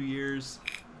about 2 years,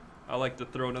 I like to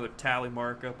throw another tally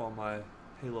mark up on my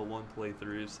Halo 1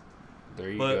 playthroughs. There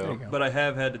you But go. you go. but I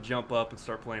have had to jump up and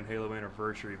start playing Halo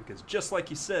Anniversary because just like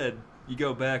you said, you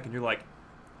go back and you're like,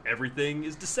 everything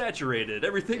is desaturated.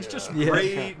 Everything's just Yeah.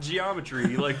 gray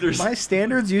geometry. Like there's My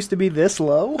standards used to be this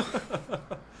low.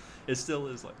 it still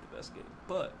is like the best game.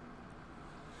 But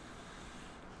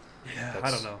yeah, I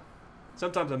That's- don't know.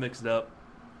 Sometimes I mix it up,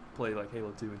 play like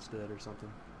Halo 2 instead or something.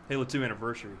 Halo 2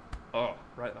 Anniversary. Oh,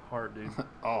 right in the heart, dude.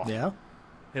 Oh, Yeah.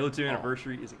 Halo 2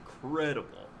 Anniversary is incredible.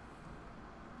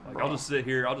 Like I'll just sit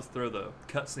here, I'll just throw the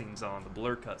cutscenes on, the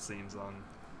blur cutscenes on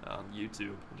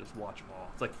YouTube and just watch them all.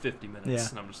 It's like 50 minutes, Yeah.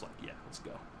 and I'm just like, yeah, let's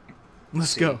go.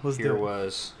 Let's See, go. Let's here do it.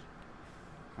 was.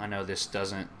 I know this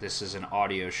is an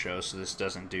audio show, so this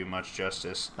doesn't do much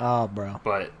justice. Oh, bro.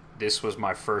 But this was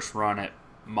my first run at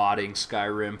modding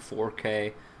Skyrim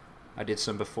 4K. I did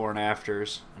some before and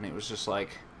afters, and it was just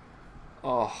like,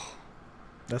 oh,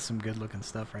 That's some good looking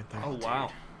stuff right there. Oh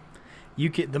wow. You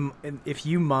can if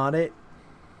you mod it,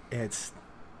 it's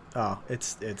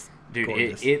dude,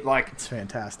 gorgeous. it like It's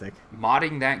fantastic.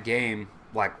 modding that game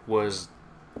like was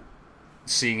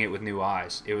seeing it with new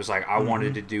eyes. It was like I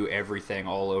wanted to do everything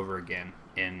all over again,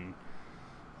 and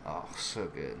oh, so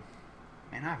good.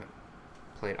 Man, I haven't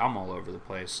played. I'm all over the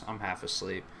place. I'm half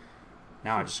asleep.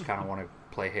 Now I just kind of want to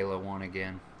play Halo 1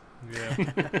 again.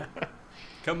 Yeah.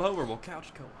 Come over, we'll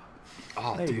couch co-op.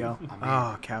 Oh, There dude. you go. I mean,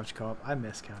 Oh, couch co-op. I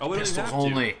miss couch. Oh, we don't even pistols have to.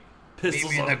 only. Meet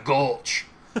Pistols me in the on. gulch.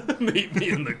 Meet me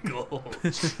in the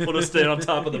gulch. We'll just stand on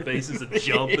top of the bases and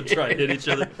jump and try and hit each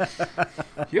other.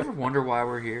 You ever wonder why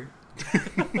we're here?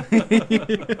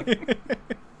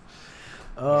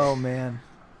 Oh man,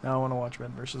 now I want to watch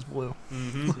Red versus Blue.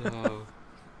 Mm-hmm.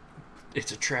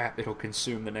 It's a trap. It'll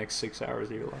consume the next 6 hours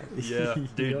of your life. Yeah,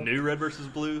 dude. Yep. New Red versus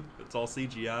Blue. It's all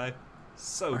CGI.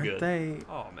 So Aren't good. they?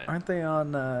 Oh man. Aren't they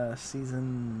on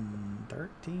season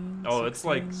 13? Oh, it's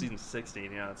like 16? season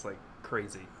 16. Yeah, it's like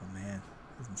crazy. Oh man,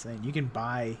 that's insane. You can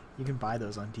buy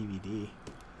those on DVD,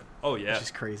 Oh yeah. which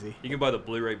is crazy. You can buy the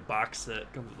Blu-ray box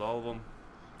set. Comes with all of them.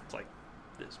 It's like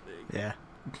this big. Yeah,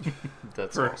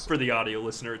 That's For awesome. for the audio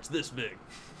listener, it's this big.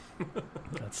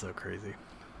 that's so crazy.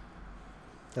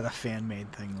 That a fan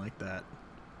made thing like that,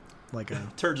 like a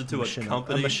Turns into a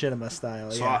company. machinima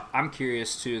style. So Yeah. I'm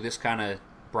curious too. This kind of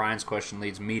Brian's question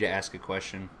leads me to ask a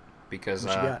question because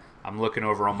What you got? I'm looking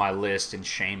over on my list and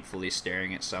shamefully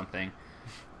staring at something.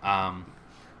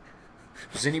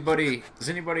 Does anybody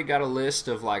got a list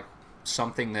of like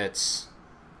something that's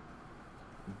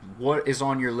what is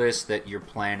on your list that you're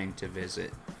planning to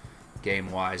visit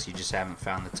game wise? You just haven't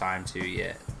found the time to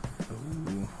yet.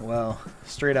 Ooh, well,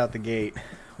 straight out the gate,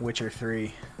 Witcher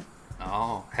 3.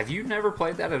 Oh, have you never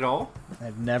played that at all?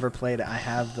 I've never played it. I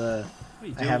have the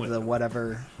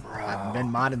whatever. Bro. I've been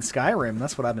modding Skyrim.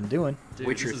 That's what I've been doing. Dude,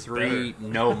 Witcher this is 3, better.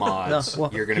 no mods. No,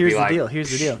 well, You're gonna here's be the like, deal.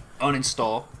 Here's the deal.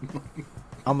 Uninstall.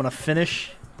 I'm gonna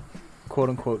finish, quote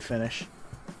unquote finish.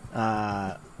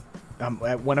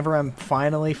 Whenever I'm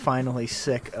finally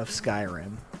sick of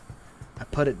Skyrim, I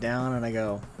put it down and I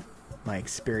go, my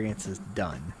experience is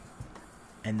done.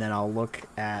 And then I'll look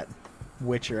at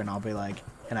Witcher and I'll be like,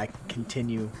 and I can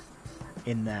continue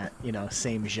in that, you know,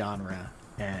 same genre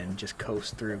and just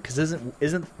coast through. Because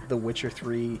isn't The Witcher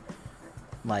 3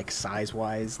 like size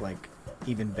wise like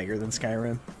even bigger than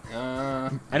Skyrim?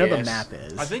 I know the map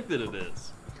is. I think that it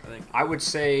is. I would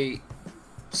say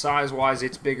size-wise,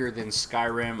 it's bigger than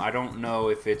Skyrim. I don't know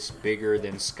if it's bigger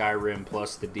than Skyrim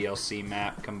plus the DLC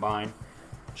map combined.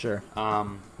 Sure.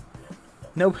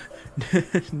 No,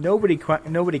 nobody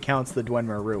counts the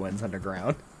Dwemer ruins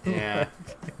underground. Yeah.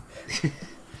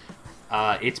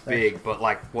 It's big, but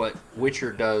like what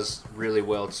Witcher does really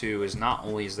well too is not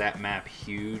only is that map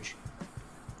huge,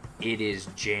 it is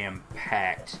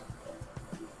jam-packed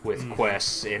with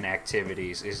quests and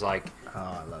activities. Is like, oh,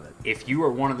 I love it. if you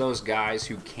are one of those guys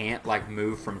who can't like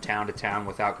move from town to town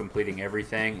without completing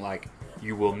everything, like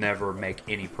you will never make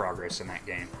any progress in that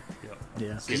game. Yep.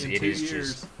 Yeah. See you in It 2 is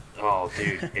years. just, oh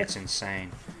dude, it's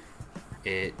insane.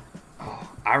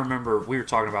 I remember we were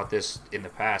talking about this in the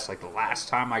past. Like the last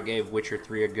time I gave Witcher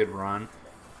 3 a good run,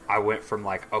 I went from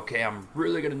like, okay, I'm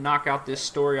really gonna knock out this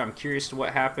story. I'm curious to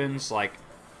what happens. Like,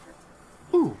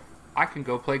 ooh, I can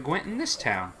go play Gwent in this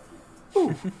town.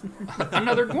 Ooh,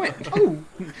 another Gwent. Oh,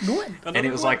 Gwent. And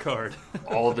it was black like, card.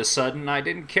 all of a sudden, I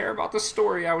didn't care about the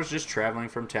story. I was just traveling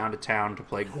from town to town to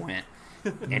play Gwent.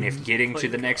 And if getting Play to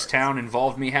the the next cards. town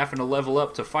involved me having to level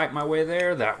up to fight my way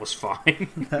there, that was fine.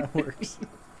 That works.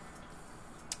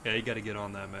 Yeah, you got to get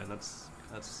on that, man. That's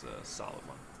a solid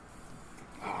one.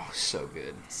 Oh, so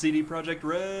good. CD Projekt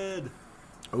Red.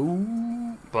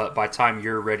 Ooh. But by the time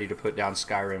you're ready to put down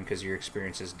Skyrim because your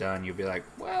experience is done, you'll be like,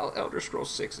 well, Elder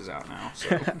Scrolls 6 is out now.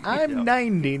 So, I'm Yep.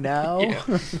 90 now. yeah.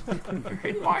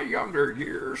 In my younger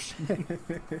years.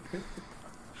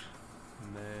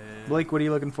 Man. Blake, what are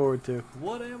you looking forward to?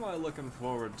 What am I looking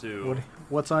forward to?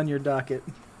 What's on your docket?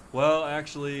 Well,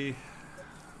 actually,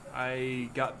 I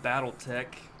got BattleTech,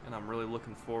 and I'm really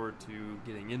looking forward to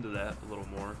getting into that a little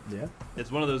more. Yeah.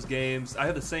 It's one of those games. I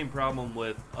have the same problem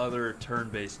with other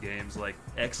turn-based games like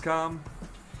XCOM.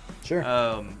 Sure.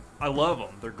 I love them.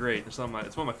 They're great. It's one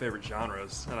of my favorite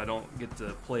genres, and I don't get to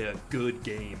play a good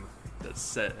game that's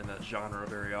set in that genre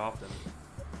very often.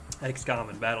 XCOM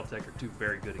and BattleTech are two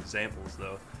very good examples,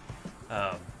 though.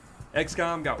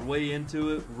 XCOM got way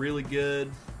into it, really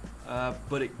good,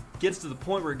 but it gets to the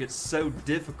point where it gets so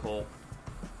difficult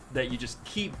that you just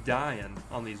keep dying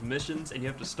on these missions, and you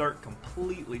have to start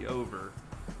completely over.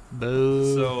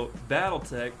 Boo. So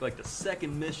BattleTech, like the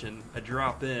second mission, I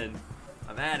drop in,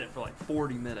 I'm at it for like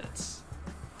 40 minutes.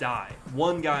 Die.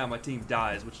 One guy on my team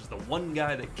dies, which is the one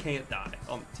guy that can't die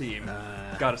on the team.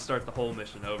 Got to start the whole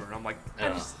mission over, and I'm like,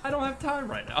 I don't have time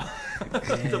right now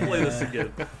to play this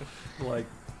again. Like,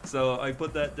 so I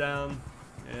put that down,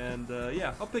 and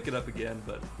yeah, I'll pick it up again,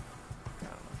 but I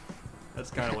don't know.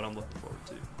 That's kind of what I'm looking forward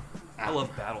to. I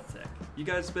love BattleTech. You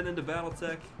guys been into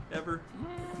BattleTech ever?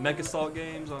 MechAssault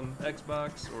games on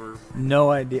Xbox or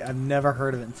No idea. I've never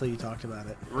heard of it until you talked about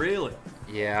it. really?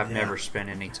 Yeah, I've Yeah. never spent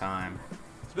any time.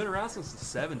 It's been around since the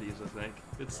 70s, I think.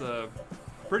 It's a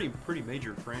pretty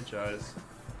major franchise.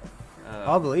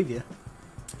 I'll believe you.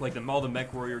 Like all the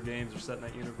MechWarrior games are set in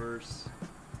that universe.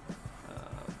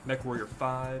 MechWarrior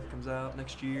 5 comes out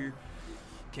next year.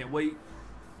 Can't wait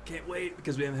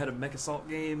because we haven't had a MechAssault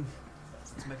game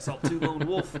since MechAssault 2 Lone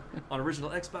Wolf on original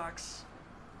Xbox.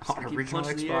 Just On gonna keep original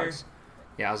punching the air. Xbox.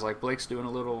 Yeah, I was like, Blake's doing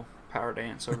a little power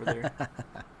dance over there.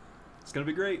 It's gonna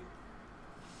be great.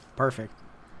 Perfect.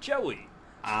 Joey,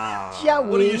 Joey.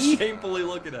 what are you shamefully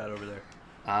looking at over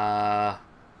there?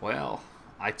 Well,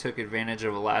 I took advantage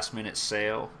of a last minute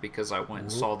sale because I went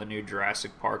and saw the new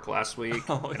Jurassic Park last week,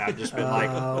 Oh, and I've just been like,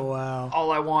 Oh, wow.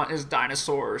 all I want is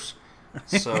dinosaurs.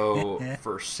 So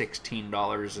for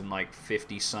 $16 and like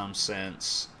 50 some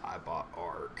cents, I bought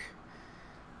Ark.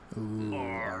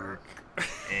 Ark.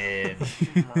 And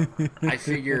I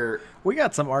figure, We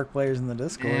got some ARC players in the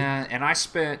Discord. yeah, and I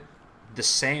spent the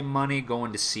same money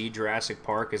going to see Jurassic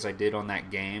Park as I did on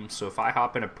that game. So if I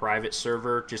hop in a private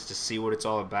server just to see what it's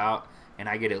all about, and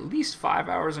I get at least 5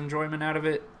 hours enjoyment out of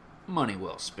it, money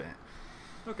well spent.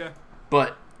 Okay.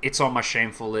 But it's on my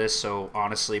shameful list, so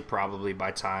honestly, probably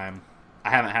by time... I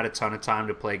haven't had a ton of time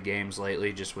to play games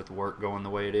lately, just with work going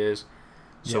the way it is.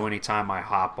 So anytime I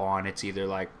hop on, it's either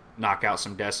like knock out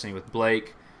some Destiny with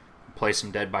Blake, play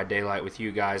some Dead by Daylight with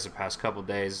you guys the past couple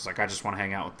days. It's like I just want to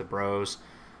hang out with the bros.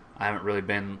 I haven't really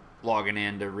been logging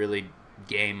in to really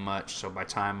game much, so by the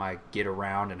time I get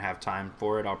around and have time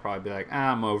for it, I'll probably be like,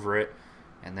 I'm over it.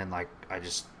 And then like I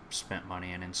just spent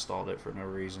money and installed it for no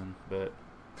reason. But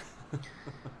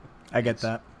I get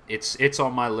that. It's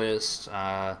on my list.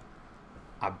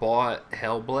 I bought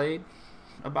Hellblade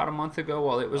about a month ago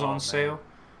while it was on sale.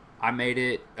 I made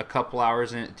it a couple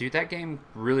hours in. Dude, that game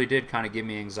really did kind of give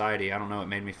me anxiety. I don't know, it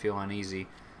made me feel uneasy.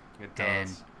 It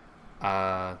does.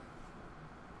 And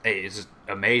it's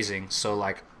amazing. So,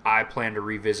 like, I plan to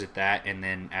revisit that, and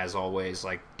then, as always,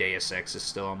 like, Deus Ex is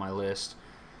still on my list.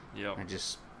 Yep. I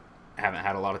just haven't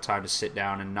had a lot of time to sit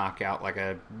down and knock out, like,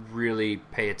 a really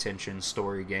pay-attention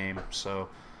story game. So,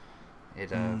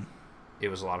 it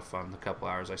was a lot of fun, the couple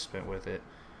hours I spent with it.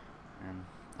 And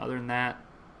other than that,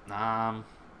 man,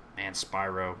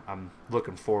 Spyro. I'm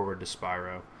looking forward to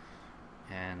Spyro.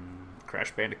 And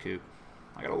Crash Bandicoot.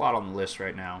 I got a lot on the list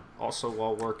right now. Also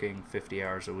while working 50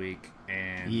 hours a week.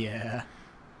 And Yeah.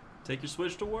 Take your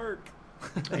Switch to work.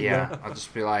 yeah, I'll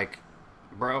just be like,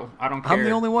 bro, I don't care. I'm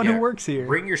the only one who works here.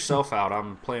 Bring yourself out.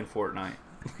 I'm playing Fortnite.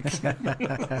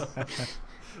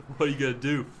 What are you going to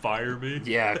do? Fire me?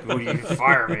 Yeah, will you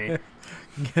fire me?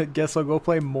 Guess I'll go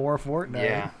play more Fortnite.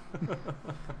 Yeah.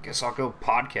 Guess I'll go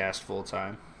podcast full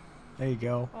time. There you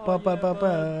go. Oh,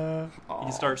 Ba-ba-ba-ba. You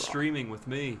can start streaming with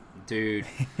me. Dude.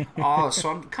 So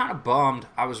I'm kind of bummed.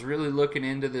 I was really looking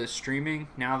into the streaming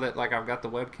now that like I've got the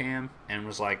webcam and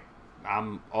was like,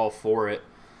 I'm all for it.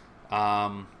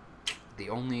 The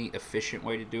only efficient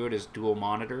way to do it is dual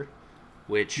monitor,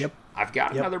 which I've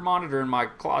got another monitor in my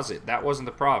closet. That wasn't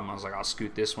the problem. I was like, I'll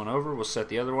scoot this one over. We'll set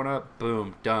the other one up.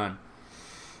 Boom. Done.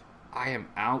 I am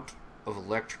out of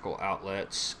electrical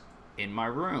outlets in my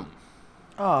room.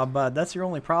 Oh, bud, that's your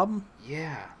only problem?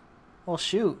 Yeah. Well,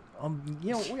 shoot.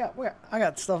 I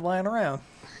got stuff lying around.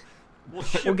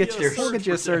 We'll get you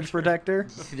a surge protector.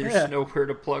 There's nowhere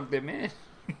to plug them in.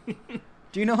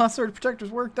 Do you know how surge protectors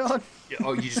work, dog?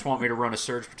 Oh, you just want me to run a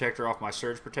surge protector off my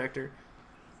surge protector?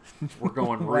 We're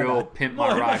going real pimp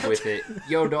my ride with it.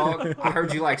 Yo, dog, I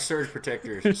heard you like surge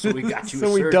protectors, so we got you a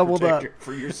surge protector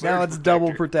for your surge Now it's protector.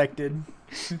 double protected.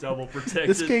 Double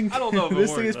protected. I don't know if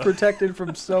this thing is protected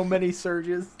from so many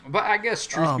surges. But I guess,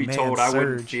 truth be told, I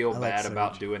wouldn't feel like bad surge.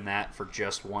 about doing that for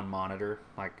just one monitor.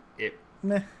 Like, it...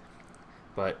 Meh.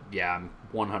 But, yeah, I'm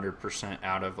 100%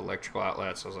 out of electrical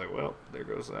outlets. I was like, well, there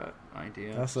goes that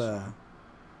idea.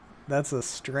 That's a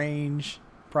strange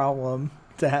problem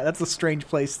to have. That's a strange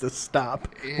place to stop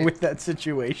with that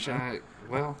situation.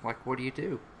 Well, like, what do you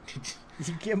do?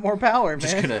 You get more power, man.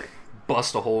 Just gonna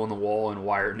bust a hole in the wall and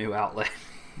wire a new outlet.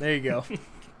 There you go.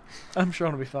 I'm sure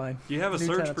it'll be fine. Do you have a New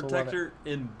surge tenants will love protector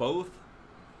in both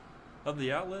of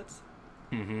the outlets?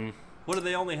 Mm-hmm. What do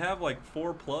they only have, like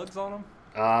 4 plugs on them?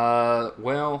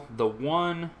 Well, the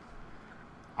one...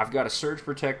 I've got a surge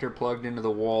protector plugged into the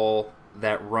wall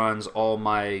that runs all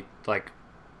my, like,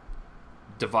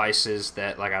 devices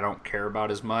that, like, I don't care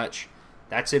about as much.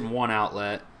 That's in one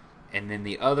outlet. And then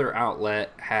the other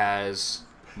outlet has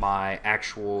my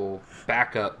actual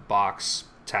backup box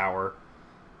tower,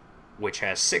 which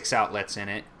has 6 outlets in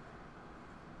it.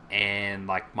 And,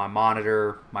 like, my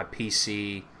monitor, my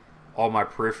PC, all my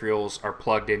peripherals are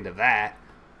plugged into that.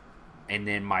 And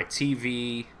then my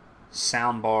TV,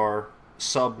 soundbar,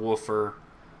 subwoofer,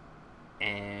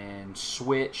 and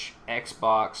Switch,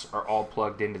 Xbox are all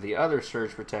plugged into the other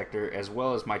surge protector, as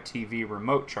well as my TV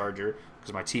remote charger,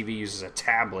 because my TV uses a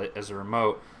tablet as a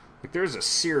remote. Like, there's a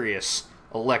serious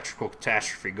electrical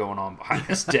catastrophe going on behind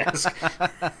this desk.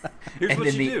 Here's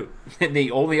what you do. And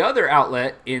the only other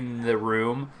outlet in the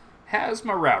room has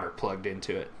my router plugged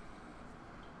into it.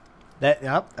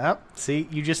 See,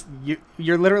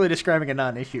 you're literally describing a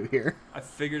non-issue here. I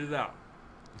figured it out.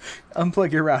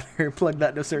 Unplug your router, plug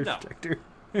that to surge protector.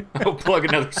 I'll plug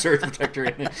another surge protector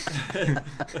in it.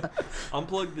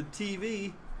 Unplug the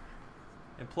TV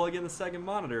and plug in the second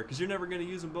monitor, because you're never going to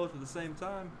use them both at the same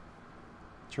time.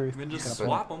 True. I mean, just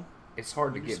swap them. It's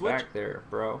hard to get back there,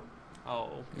 bro.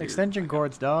 Oh. Extension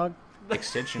cords, dog.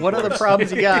 Extension What cords. other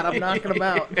problems you got? I'm knocking them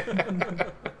out.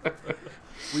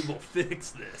 We will fix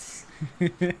this.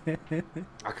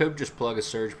 I could just plug a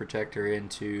surge protector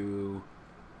into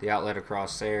the outlet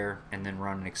across there and then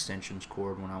run an extensions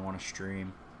cord when I want to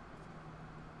stream.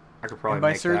 I could probably And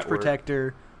by make surge that work.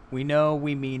 protector, we know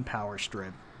we mean power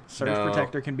strip. Surge No.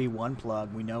 protector can be one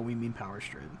plug. We know we mean power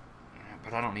strip.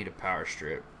 But I don't need a power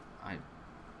strip. I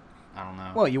don't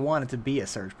know. Well, you want it to be a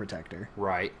surge protector.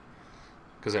 Right.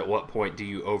 Because at what point do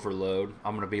you overload?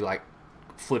 I'm going to be like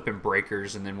flipping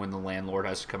breakers, and then when the landlord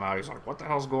has to come out, he's like, what the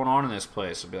hell's going on in this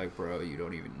place? I'll be like, bro, you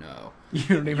don't even know. You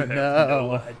don't even You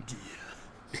know. have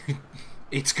no idea.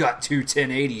 It's got two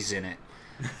 1080s in it.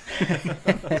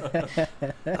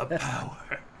 The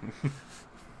power.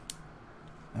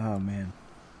 Oh, man.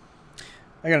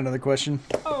 I got another question.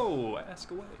 Oh,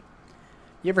 ask away.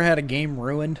 You ever had a game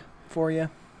ruined for you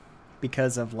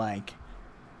because of, like,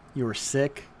 you were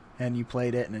sick and you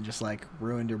played it and it just, like,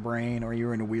 ruined your brain, or you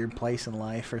were in a weird place in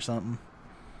life or something?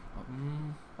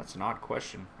 That's an odd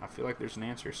question. I feel like there's an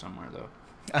answer somewhere, though.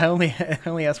 I only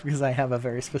ask because I have a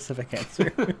very specific answer.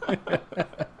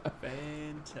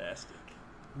 Fantastic.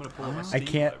 I'm going to pull up my I Steam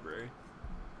can't- library.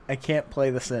 I can't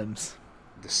play The Sims.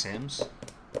 The Sims?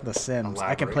 The Sims.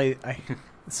 I can Elaborate. play...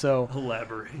 So...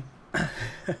 Elaborate.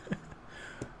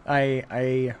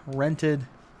 I rented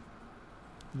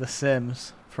The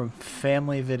Sims from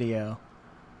Family Video.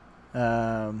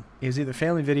 It was either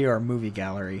Family Video or Movie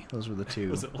Gallery. Those were the two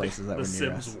Was it places like that The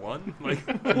were near Sims us. 1? Like,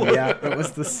 Yeah, it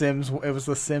was The Sims. It was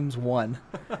The Sims 1,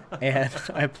 and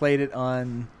I played it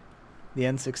on the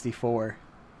N64,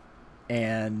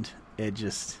 and it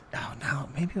just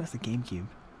maybe it was the GameCube.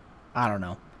 I don't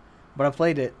know, but I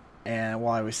played it and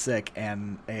while I was sick,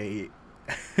 and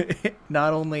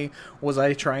not only was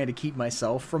I trying to keep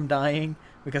myself from dying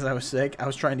because I was sick, I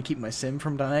was trying to keep my sim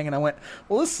from dying, and I went,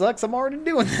 well, this sucks, I'm already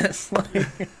doing this. Like,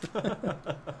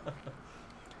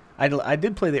 I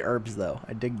did play the herbs, though.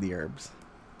 I dig the herbs.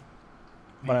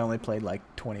 But I only played like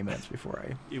 20 minutes before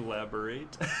I...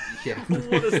 elaborate. Yeah.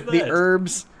 What is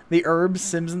that? The herbs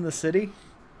Sims in the City?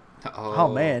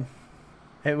 Oh, man.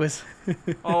 It was...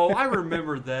 Oh, I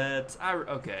remember that.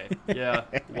 Okay. Yeah.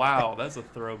 Wow, that's a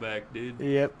throwback, dude.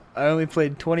 Yep. I only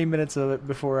played 20 minutes of it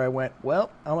before I went,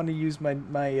 well, I want to use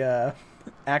my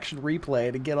action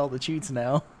replay to get all the cheats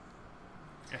now.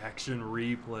 Action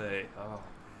replay. Oh.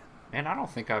 Man, I don't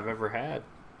think I've ever had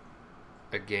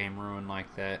a game ruined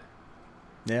like that.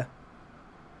 Yeah.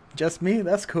 Just me?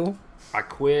 That's cool. I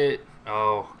quit.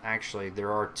 Oh, actually,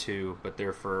 there are two, but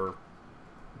they're for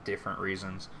different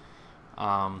reasons.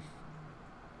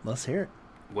 Let's hear it.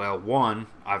 Well, one,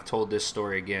 I've told this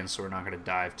story again, so we're not going to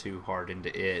dive too hard into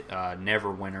it.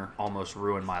 Neverwinter almost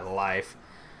ruined my life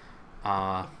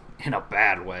in a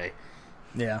bad way.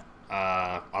 Yeah.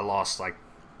 I lost, like,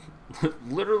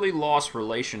 literally lost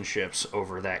relationships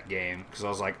over that game because I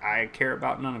was like, I care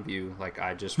about none of you. Like,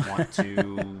 I just want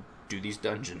to do these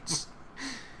dungeons.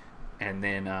 And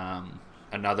then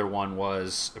another one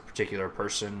was a particular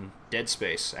person, Dead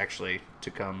Space, actually,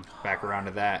 to come back around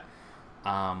to that.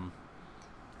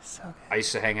 So good. I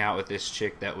used to hang out with this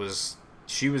chick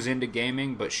she was into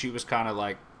gaming, but she was kind of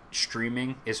like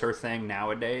streaming is her thing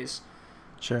nowadays.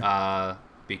 Sure.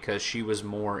 Because she was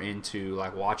more into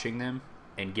like watching them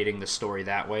and getting the story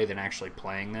that way than actually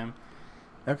playing them.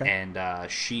 Okay.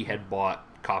 And she had bought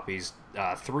copies.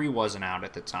 3 wasn't out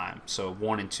at the time, so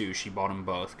 1 and 2 she bought them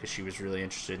both because she was really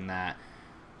interested in that.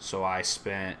 So I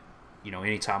spent,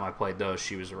 anytime I played those,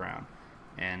 she was around.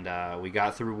 And we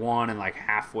got through 1 and like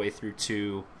halfway through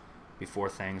 2 before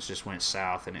things just went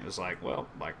south, and it was like, well,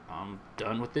 like I'm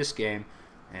done with this game,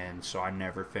 and so I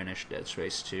never finished Dead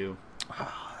Space 2.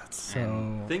 Oh, that's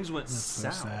so... Things went That's so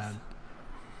south. sad.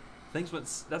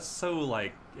 That's so,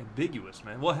 like, ambiguous,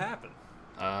 man. What happened?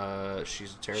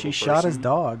 She's a terrible She person. shot his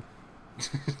dog.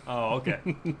 Oh, okay.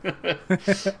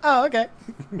 Oh, okay.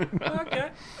 Okay.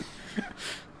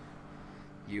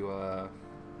 You,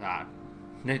 not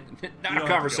You a don't have to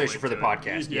conversation go for the into it.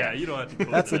 podcast. Yeah, you don't have to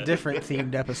go That's a into different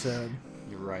themed episode.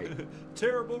 You're right. that.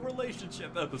 Terrible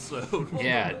relationship episode.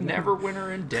 Yeah,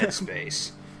 Neverwinter in Dead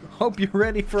Space. Hope you're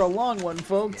ready for a long one,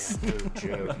 folks. Yeah, no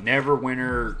joke.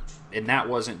 Neverwinter, and that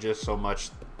wasn't just so much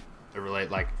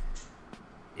like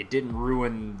it didn't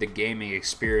ruin the gaming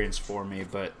experience for me,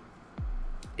 but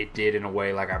it did in a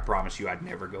way like I promise you I'd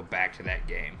never go back to that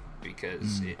game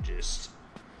because it just,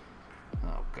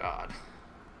 oh god,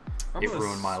 it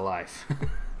ruined my life.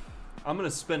 I'm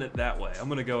gonna spin it that way. I'm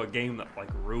gonna go a game that like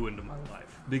ruined my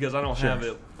life because I don't Sure. have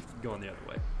it going the other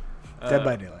way. Dead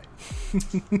by Daylight.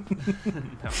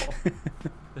 No.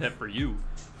 That for you.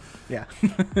 Yeah.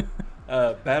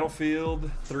 Battlefield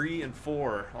 3 and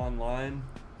 4 online.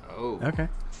 Oh, Okay.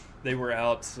 They were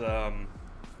out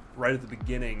right at the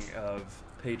beginning of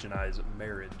Paige and I's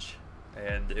marriage,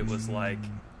 and it was like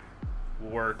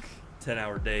work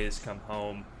 10-hour days, come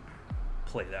home,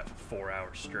 play that for 4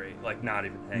 hours straight, like not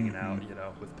even hanging out,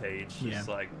 with Paige. Yeah. Just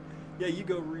like yeah, you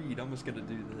go read. I'm just gonna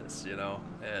do this, you know.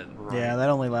 And Right. Yeah, that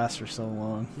only lasts for so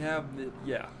long. yeah,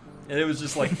 yeah. And it was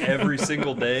just like every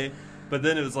single day. But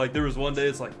then it was like there was one day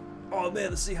it's like, oh man,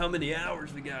 let's see how many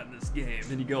hours we got in this game.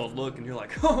 And you go and look, and you're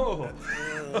like, oh,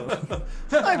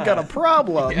 I've got a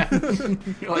problem. Yeah.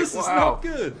 You're like, this is wow, not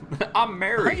good. I'm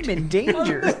married. I'm in I'm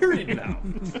danger. married now.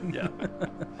 Yeah.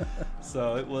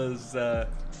 So it was,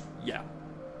 yeah.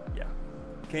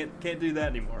 Can't do that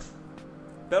anymore.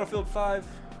 Battlefield 5,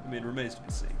 I mean, remains to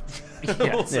be seen.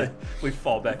 Yeah. We'll see. Yeah. We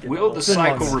fall back into Will the old-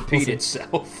 cycle months. repeat We'll see.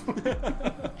 itself?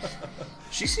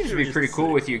 She seems to be Curious pretty to cool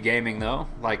see. with you gaming, though.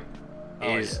 Like, Oh,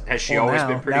 yeah. has she Well, always now-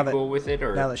 been pretty now that- cool with it,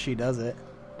 or Now that she does it.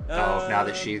 now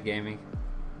that she's gaming?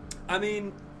 I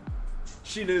mean,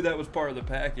 she knew that was part of the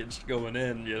package going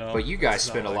in, you know. But you guys It's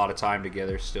not spend a like- lot of time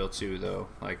together still, too, though.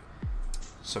 Like,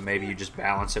 so maybe you just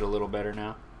balance it a little better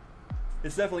now.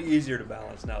 It's definitely easier to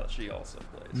balance now that she also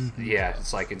plays. Yeah,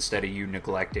 it's like instead of you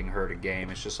neglecting her to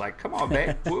game, it's just like, come on,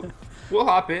 babe, we'll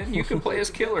hop in. You can play as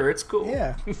killer. It's cool.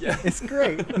 Yeah. Yeah. It's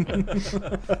great.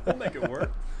 We'll make it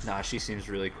work. Nah, she seems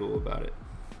really cool about it.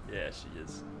 Yeah, she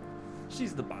is.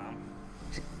 She's the bomb.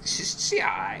 She's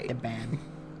alright. The band.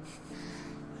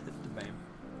 The bomb.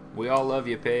 We all love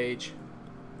you, Paige.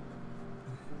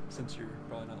 Since you're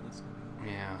probably not listening.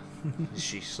 Yeah. Is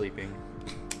she sleeping?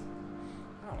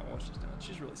 I don't know what she's doing.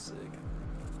 She's really sick.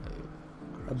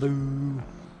 A boo.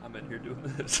 I'm in here doing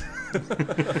this.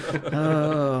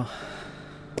 Oh.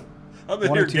 I'm in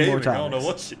One here or two more gaming. I don't know topics.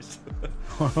 what she's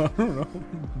I don't know.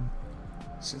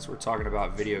 Since we're talking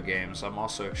about video games, I'm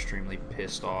also extremely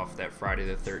pissed off that Friday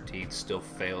the 13th still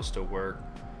fails to work.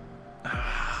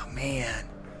 Oh, man.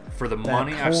 For the That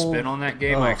money I've whole- spent on that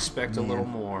game, I Oh, expect a little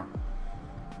man. more.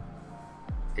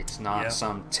 It's not Yeah.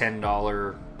 some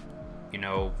 $10,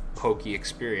 pokey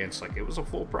experience. Like, it was a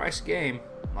full price game.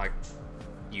 Like,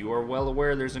 you are well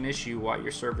aware there's an issue why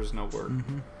your servers no work.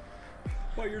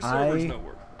 Well, your servers I- don't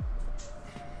work.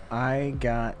 I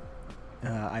got,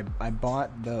 I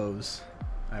bought those.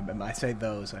 I say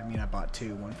those, I mean I bought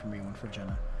two, one for me, one for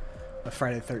Jenna. But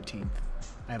Friday the 13th,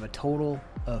 I have a total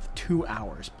of 2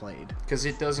 hours played. Because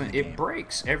it doesn't, The it game.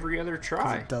 breaks every other 'Cause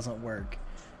try. it doesn't work.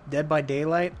 Dead by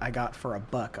Daylight, I got for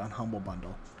 $1 on Humble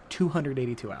Bundle.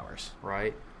 282 hours.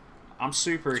 Right? I'm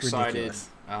super It's excited ridiculous.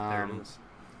 There it is.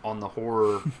 on the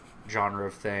horror genre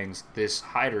of things. This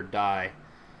Hide or Die.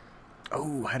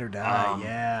 Oh, Hide or Die,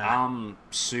 yeah. I'm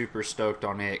super stoked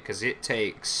on it because it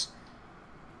takes,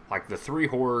 like, the 3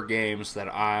 horror games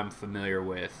that I'm familiar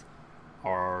with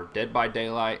are Dead by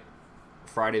Daylight,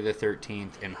 Friday the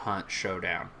 13th, and Hunt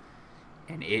Showdown.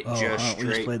 And it Oh, just we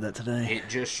just straight, played that today. it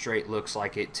just straight looks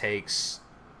like it takes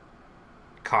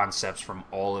concepts from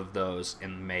all of those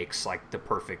and makes, like, the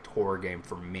perfect horror game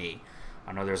for me.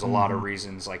 I know there's a lot of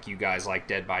reasons, like, you guys like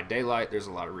Dead by Daylight. There's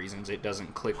a lot of reasons it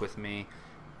doesn't click with me.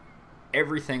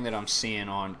 Everything that I'm seeing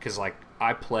on, because, like,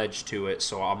 I pledged to it,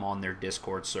 so I'm on their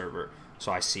Discord server,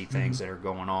 so I see things that are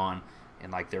going on,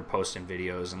 and, like, they're posting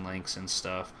videos and links and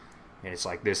stuff, and it's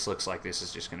like, this looks like this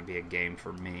is just going to be a game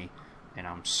for me, and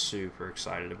I'm super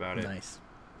excited about it. Nice.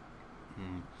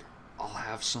 I'll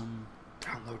have some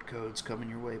download codes coming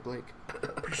your way, Blake.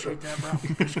 Appreciate that, bro.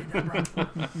 Appreciate that, bro.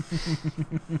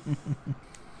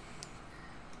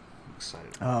 I'm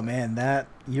excited. Oh, man, that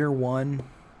year one,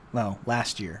 no,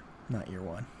 last year, not year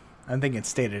one. I'm thinking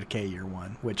State of Decay year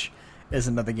one, which is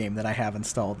another game that I have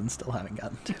installed and still haven't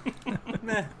gotten to.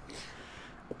 Meh.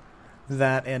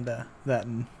 That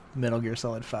and Metal Gear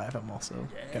Solid 5 I'm also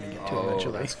going to get to Oh,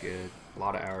 eventually. that's good. A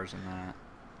lot of hours in that.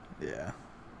 Yeah,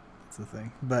 that's the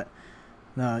thing. But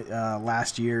no,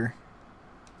 last year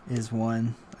is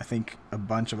one. I think a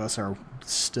bunch of us are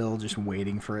still just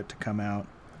waiting for it to come out.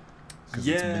 'Cause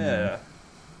it's been- Yeah.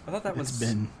 I thought that it's was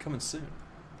been- coming soon.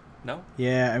 No?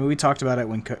 yeah, I mean, we talked about it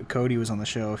when Cody was on the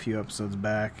show a few episodes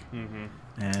back, Mm-hmm.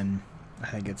 and I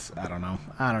think I don't know.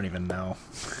 I don't even know.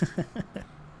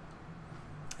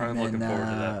 I'm And looking then, forward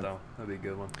to that, though. That'd be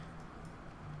a good one.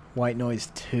 White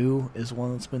Noise 2 is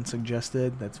one that's been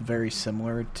suggested that's very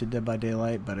similar to Dead by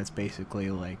Daylight, but it's basically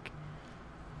like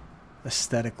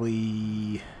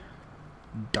aesthetically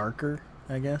darker,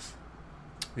 I guess.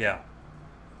 Yeah.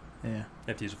 Yeah. You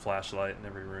have to use a flashlight in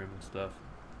every room and stuff.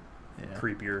 Yeah.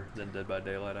 Creepier than Dead by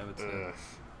Daylight, I would say. Ugh.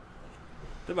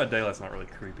 Dead by Daylight's not really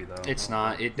creepy, though. It's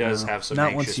not. It does No, have some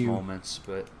not once anxious you- moments,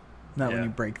 but Not when Yeah. you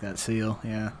break that seal,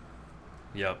 yeah.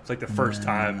 Yeah, it's like the And first then,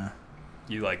 time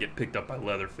you like get picked up by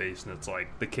Leatherface, and it's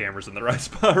like the camera's in the right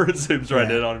spot, or it zooms right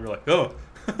Yeah. in on him. You're like, oh.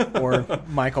 Or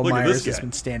Michael Look at Myers this has guy.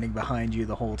 been standing behind you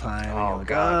the whole time. and Oh, you're like,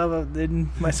 God. oh,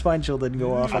 my spine chill didn't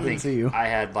go off. I, I didn't think see you. I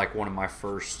had like one of my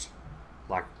first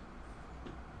like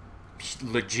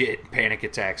legit panic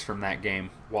attacks from that game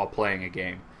while playing a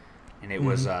game. And it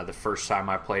was the first time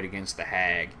I played against the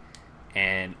Hag,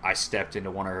 and I stepped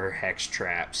into one of her hex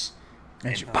traps.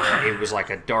 And it was like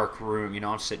a dark room.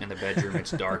 I'm sitting in the bedroom.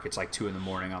 It's dark. It's like 2 a.m.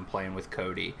 I'm playing with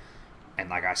Cody. And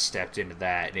like I stepped into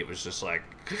that, and it was just like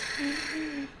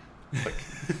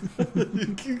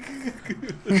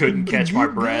couldn't catch my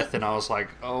breath, and I was like,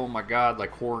 oh my god,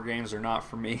 like horror games are not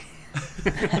for me.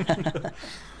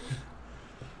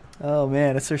 Oh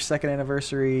man, it's their second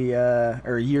anniversary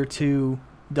or year 2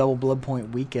 double blood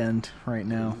point weekend right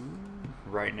now.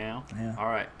 Right now? Yeah. All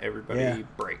right, everybody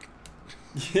break.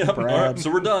 Yeah, all right,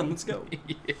 so we're done. Let's go.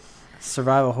 Yeah.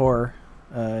 Survival horror.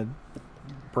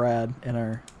 Brad in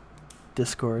our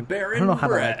Discord. Baron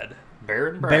Brad.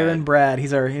 Baron Brad.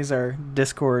 He's our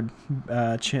Discord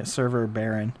server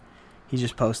Baron. He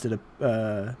just posted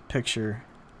a picture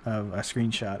of a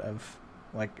screenshot of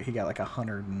like he got like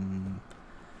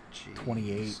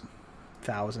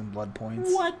 128,000 blood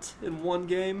points. What? In one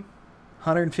game?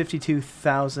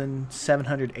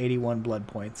 152,781 blood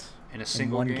points in a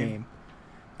single game.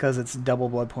 Because it's double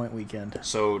blood point weekend.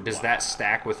 So does that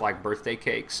stack with like birthday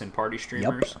cakes and party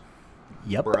streamers?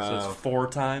 Yep. Bro. So it's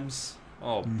 4 times?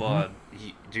 Oh, bud.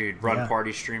 Dude, run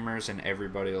party streamers and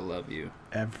everybody will love you.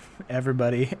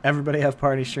 Everybody have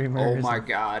party streamers. Oh my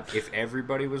god. If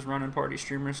everybody was running party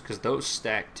streamers, because those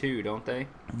stack too, don't they?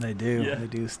 They do. Yeah. They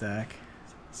do stack.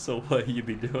 So what you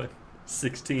be doing?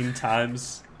 16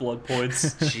 times blood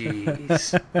points?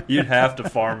 Jeez. You'd have to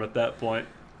farm at that point.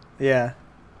 Yeah.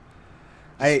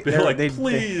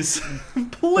 Please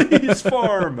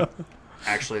farm.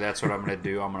 Actually, that's what I'm going to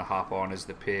do. I'm going to hop on as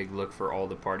the pig, look for all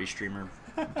the party streamer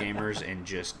gamers, and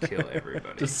just kill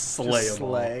everybody. Just slay them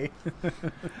all.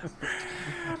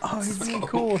 Oh, he's being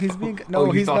cool. He's being... No,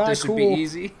 he's thought not this cool. would be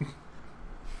easy?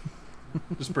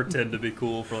 Just pretend to be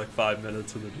cool for like 5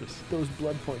 minutes and then just... Those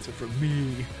blood points are for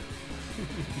me.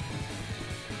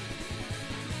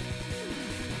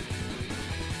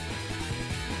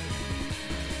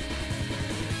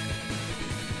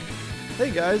 Hey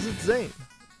guys, it's Zane.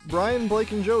 Brian,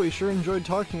 Blake, and Joey sure enjoyed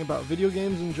talking about video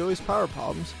games and Joey's power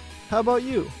problems. How about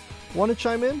you? Want to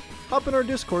chime in? Hop in our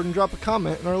Discord and drop a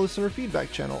comment in our listener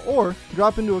feedback channel, or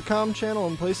drop into a comm channel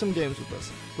and play some games with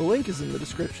us. The link is in the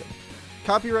description.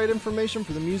 Copyright information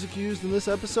for the music used in this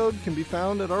episode can be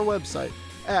found at our website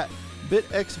at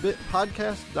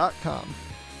bitxbitpodcast.com.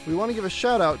 We want to give a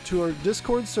shout out to our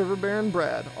Discord server Baron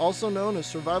Brad, also known as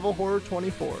Survival Horror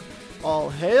 24. All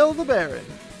hail the Baron!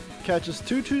 Catch us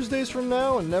 2 Tuesdays from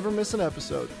now and never miss an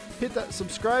episode. Hit that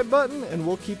subscribe button and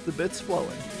we'll keep the bits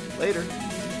flowing. Later.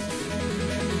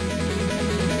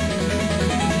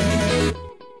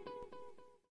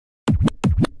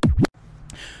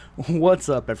 What's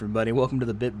up, everybody? Welcome to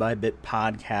the Bit by Bit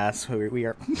podcast, where we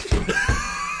are...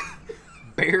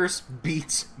 Bears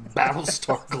beats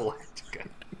Battlestar Galactica.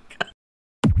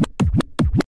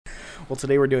 Well,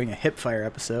 today we're doing a hipfire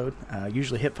episode.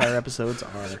 Usually hipfire episodes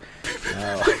are...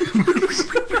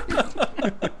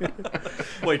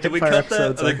 Wait, did we cut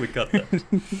that? I think we cut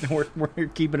that. we're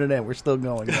keeping it in. We're still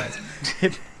going, guys.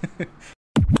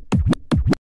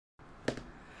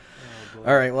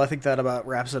 All right, well, I think that about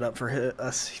wraps it up for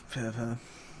us.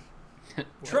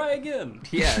 Try again.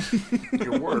 Yeah,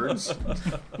 your words.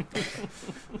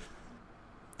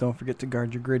 Don't forget to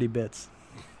guard your gritty bits.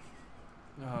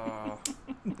 Oh.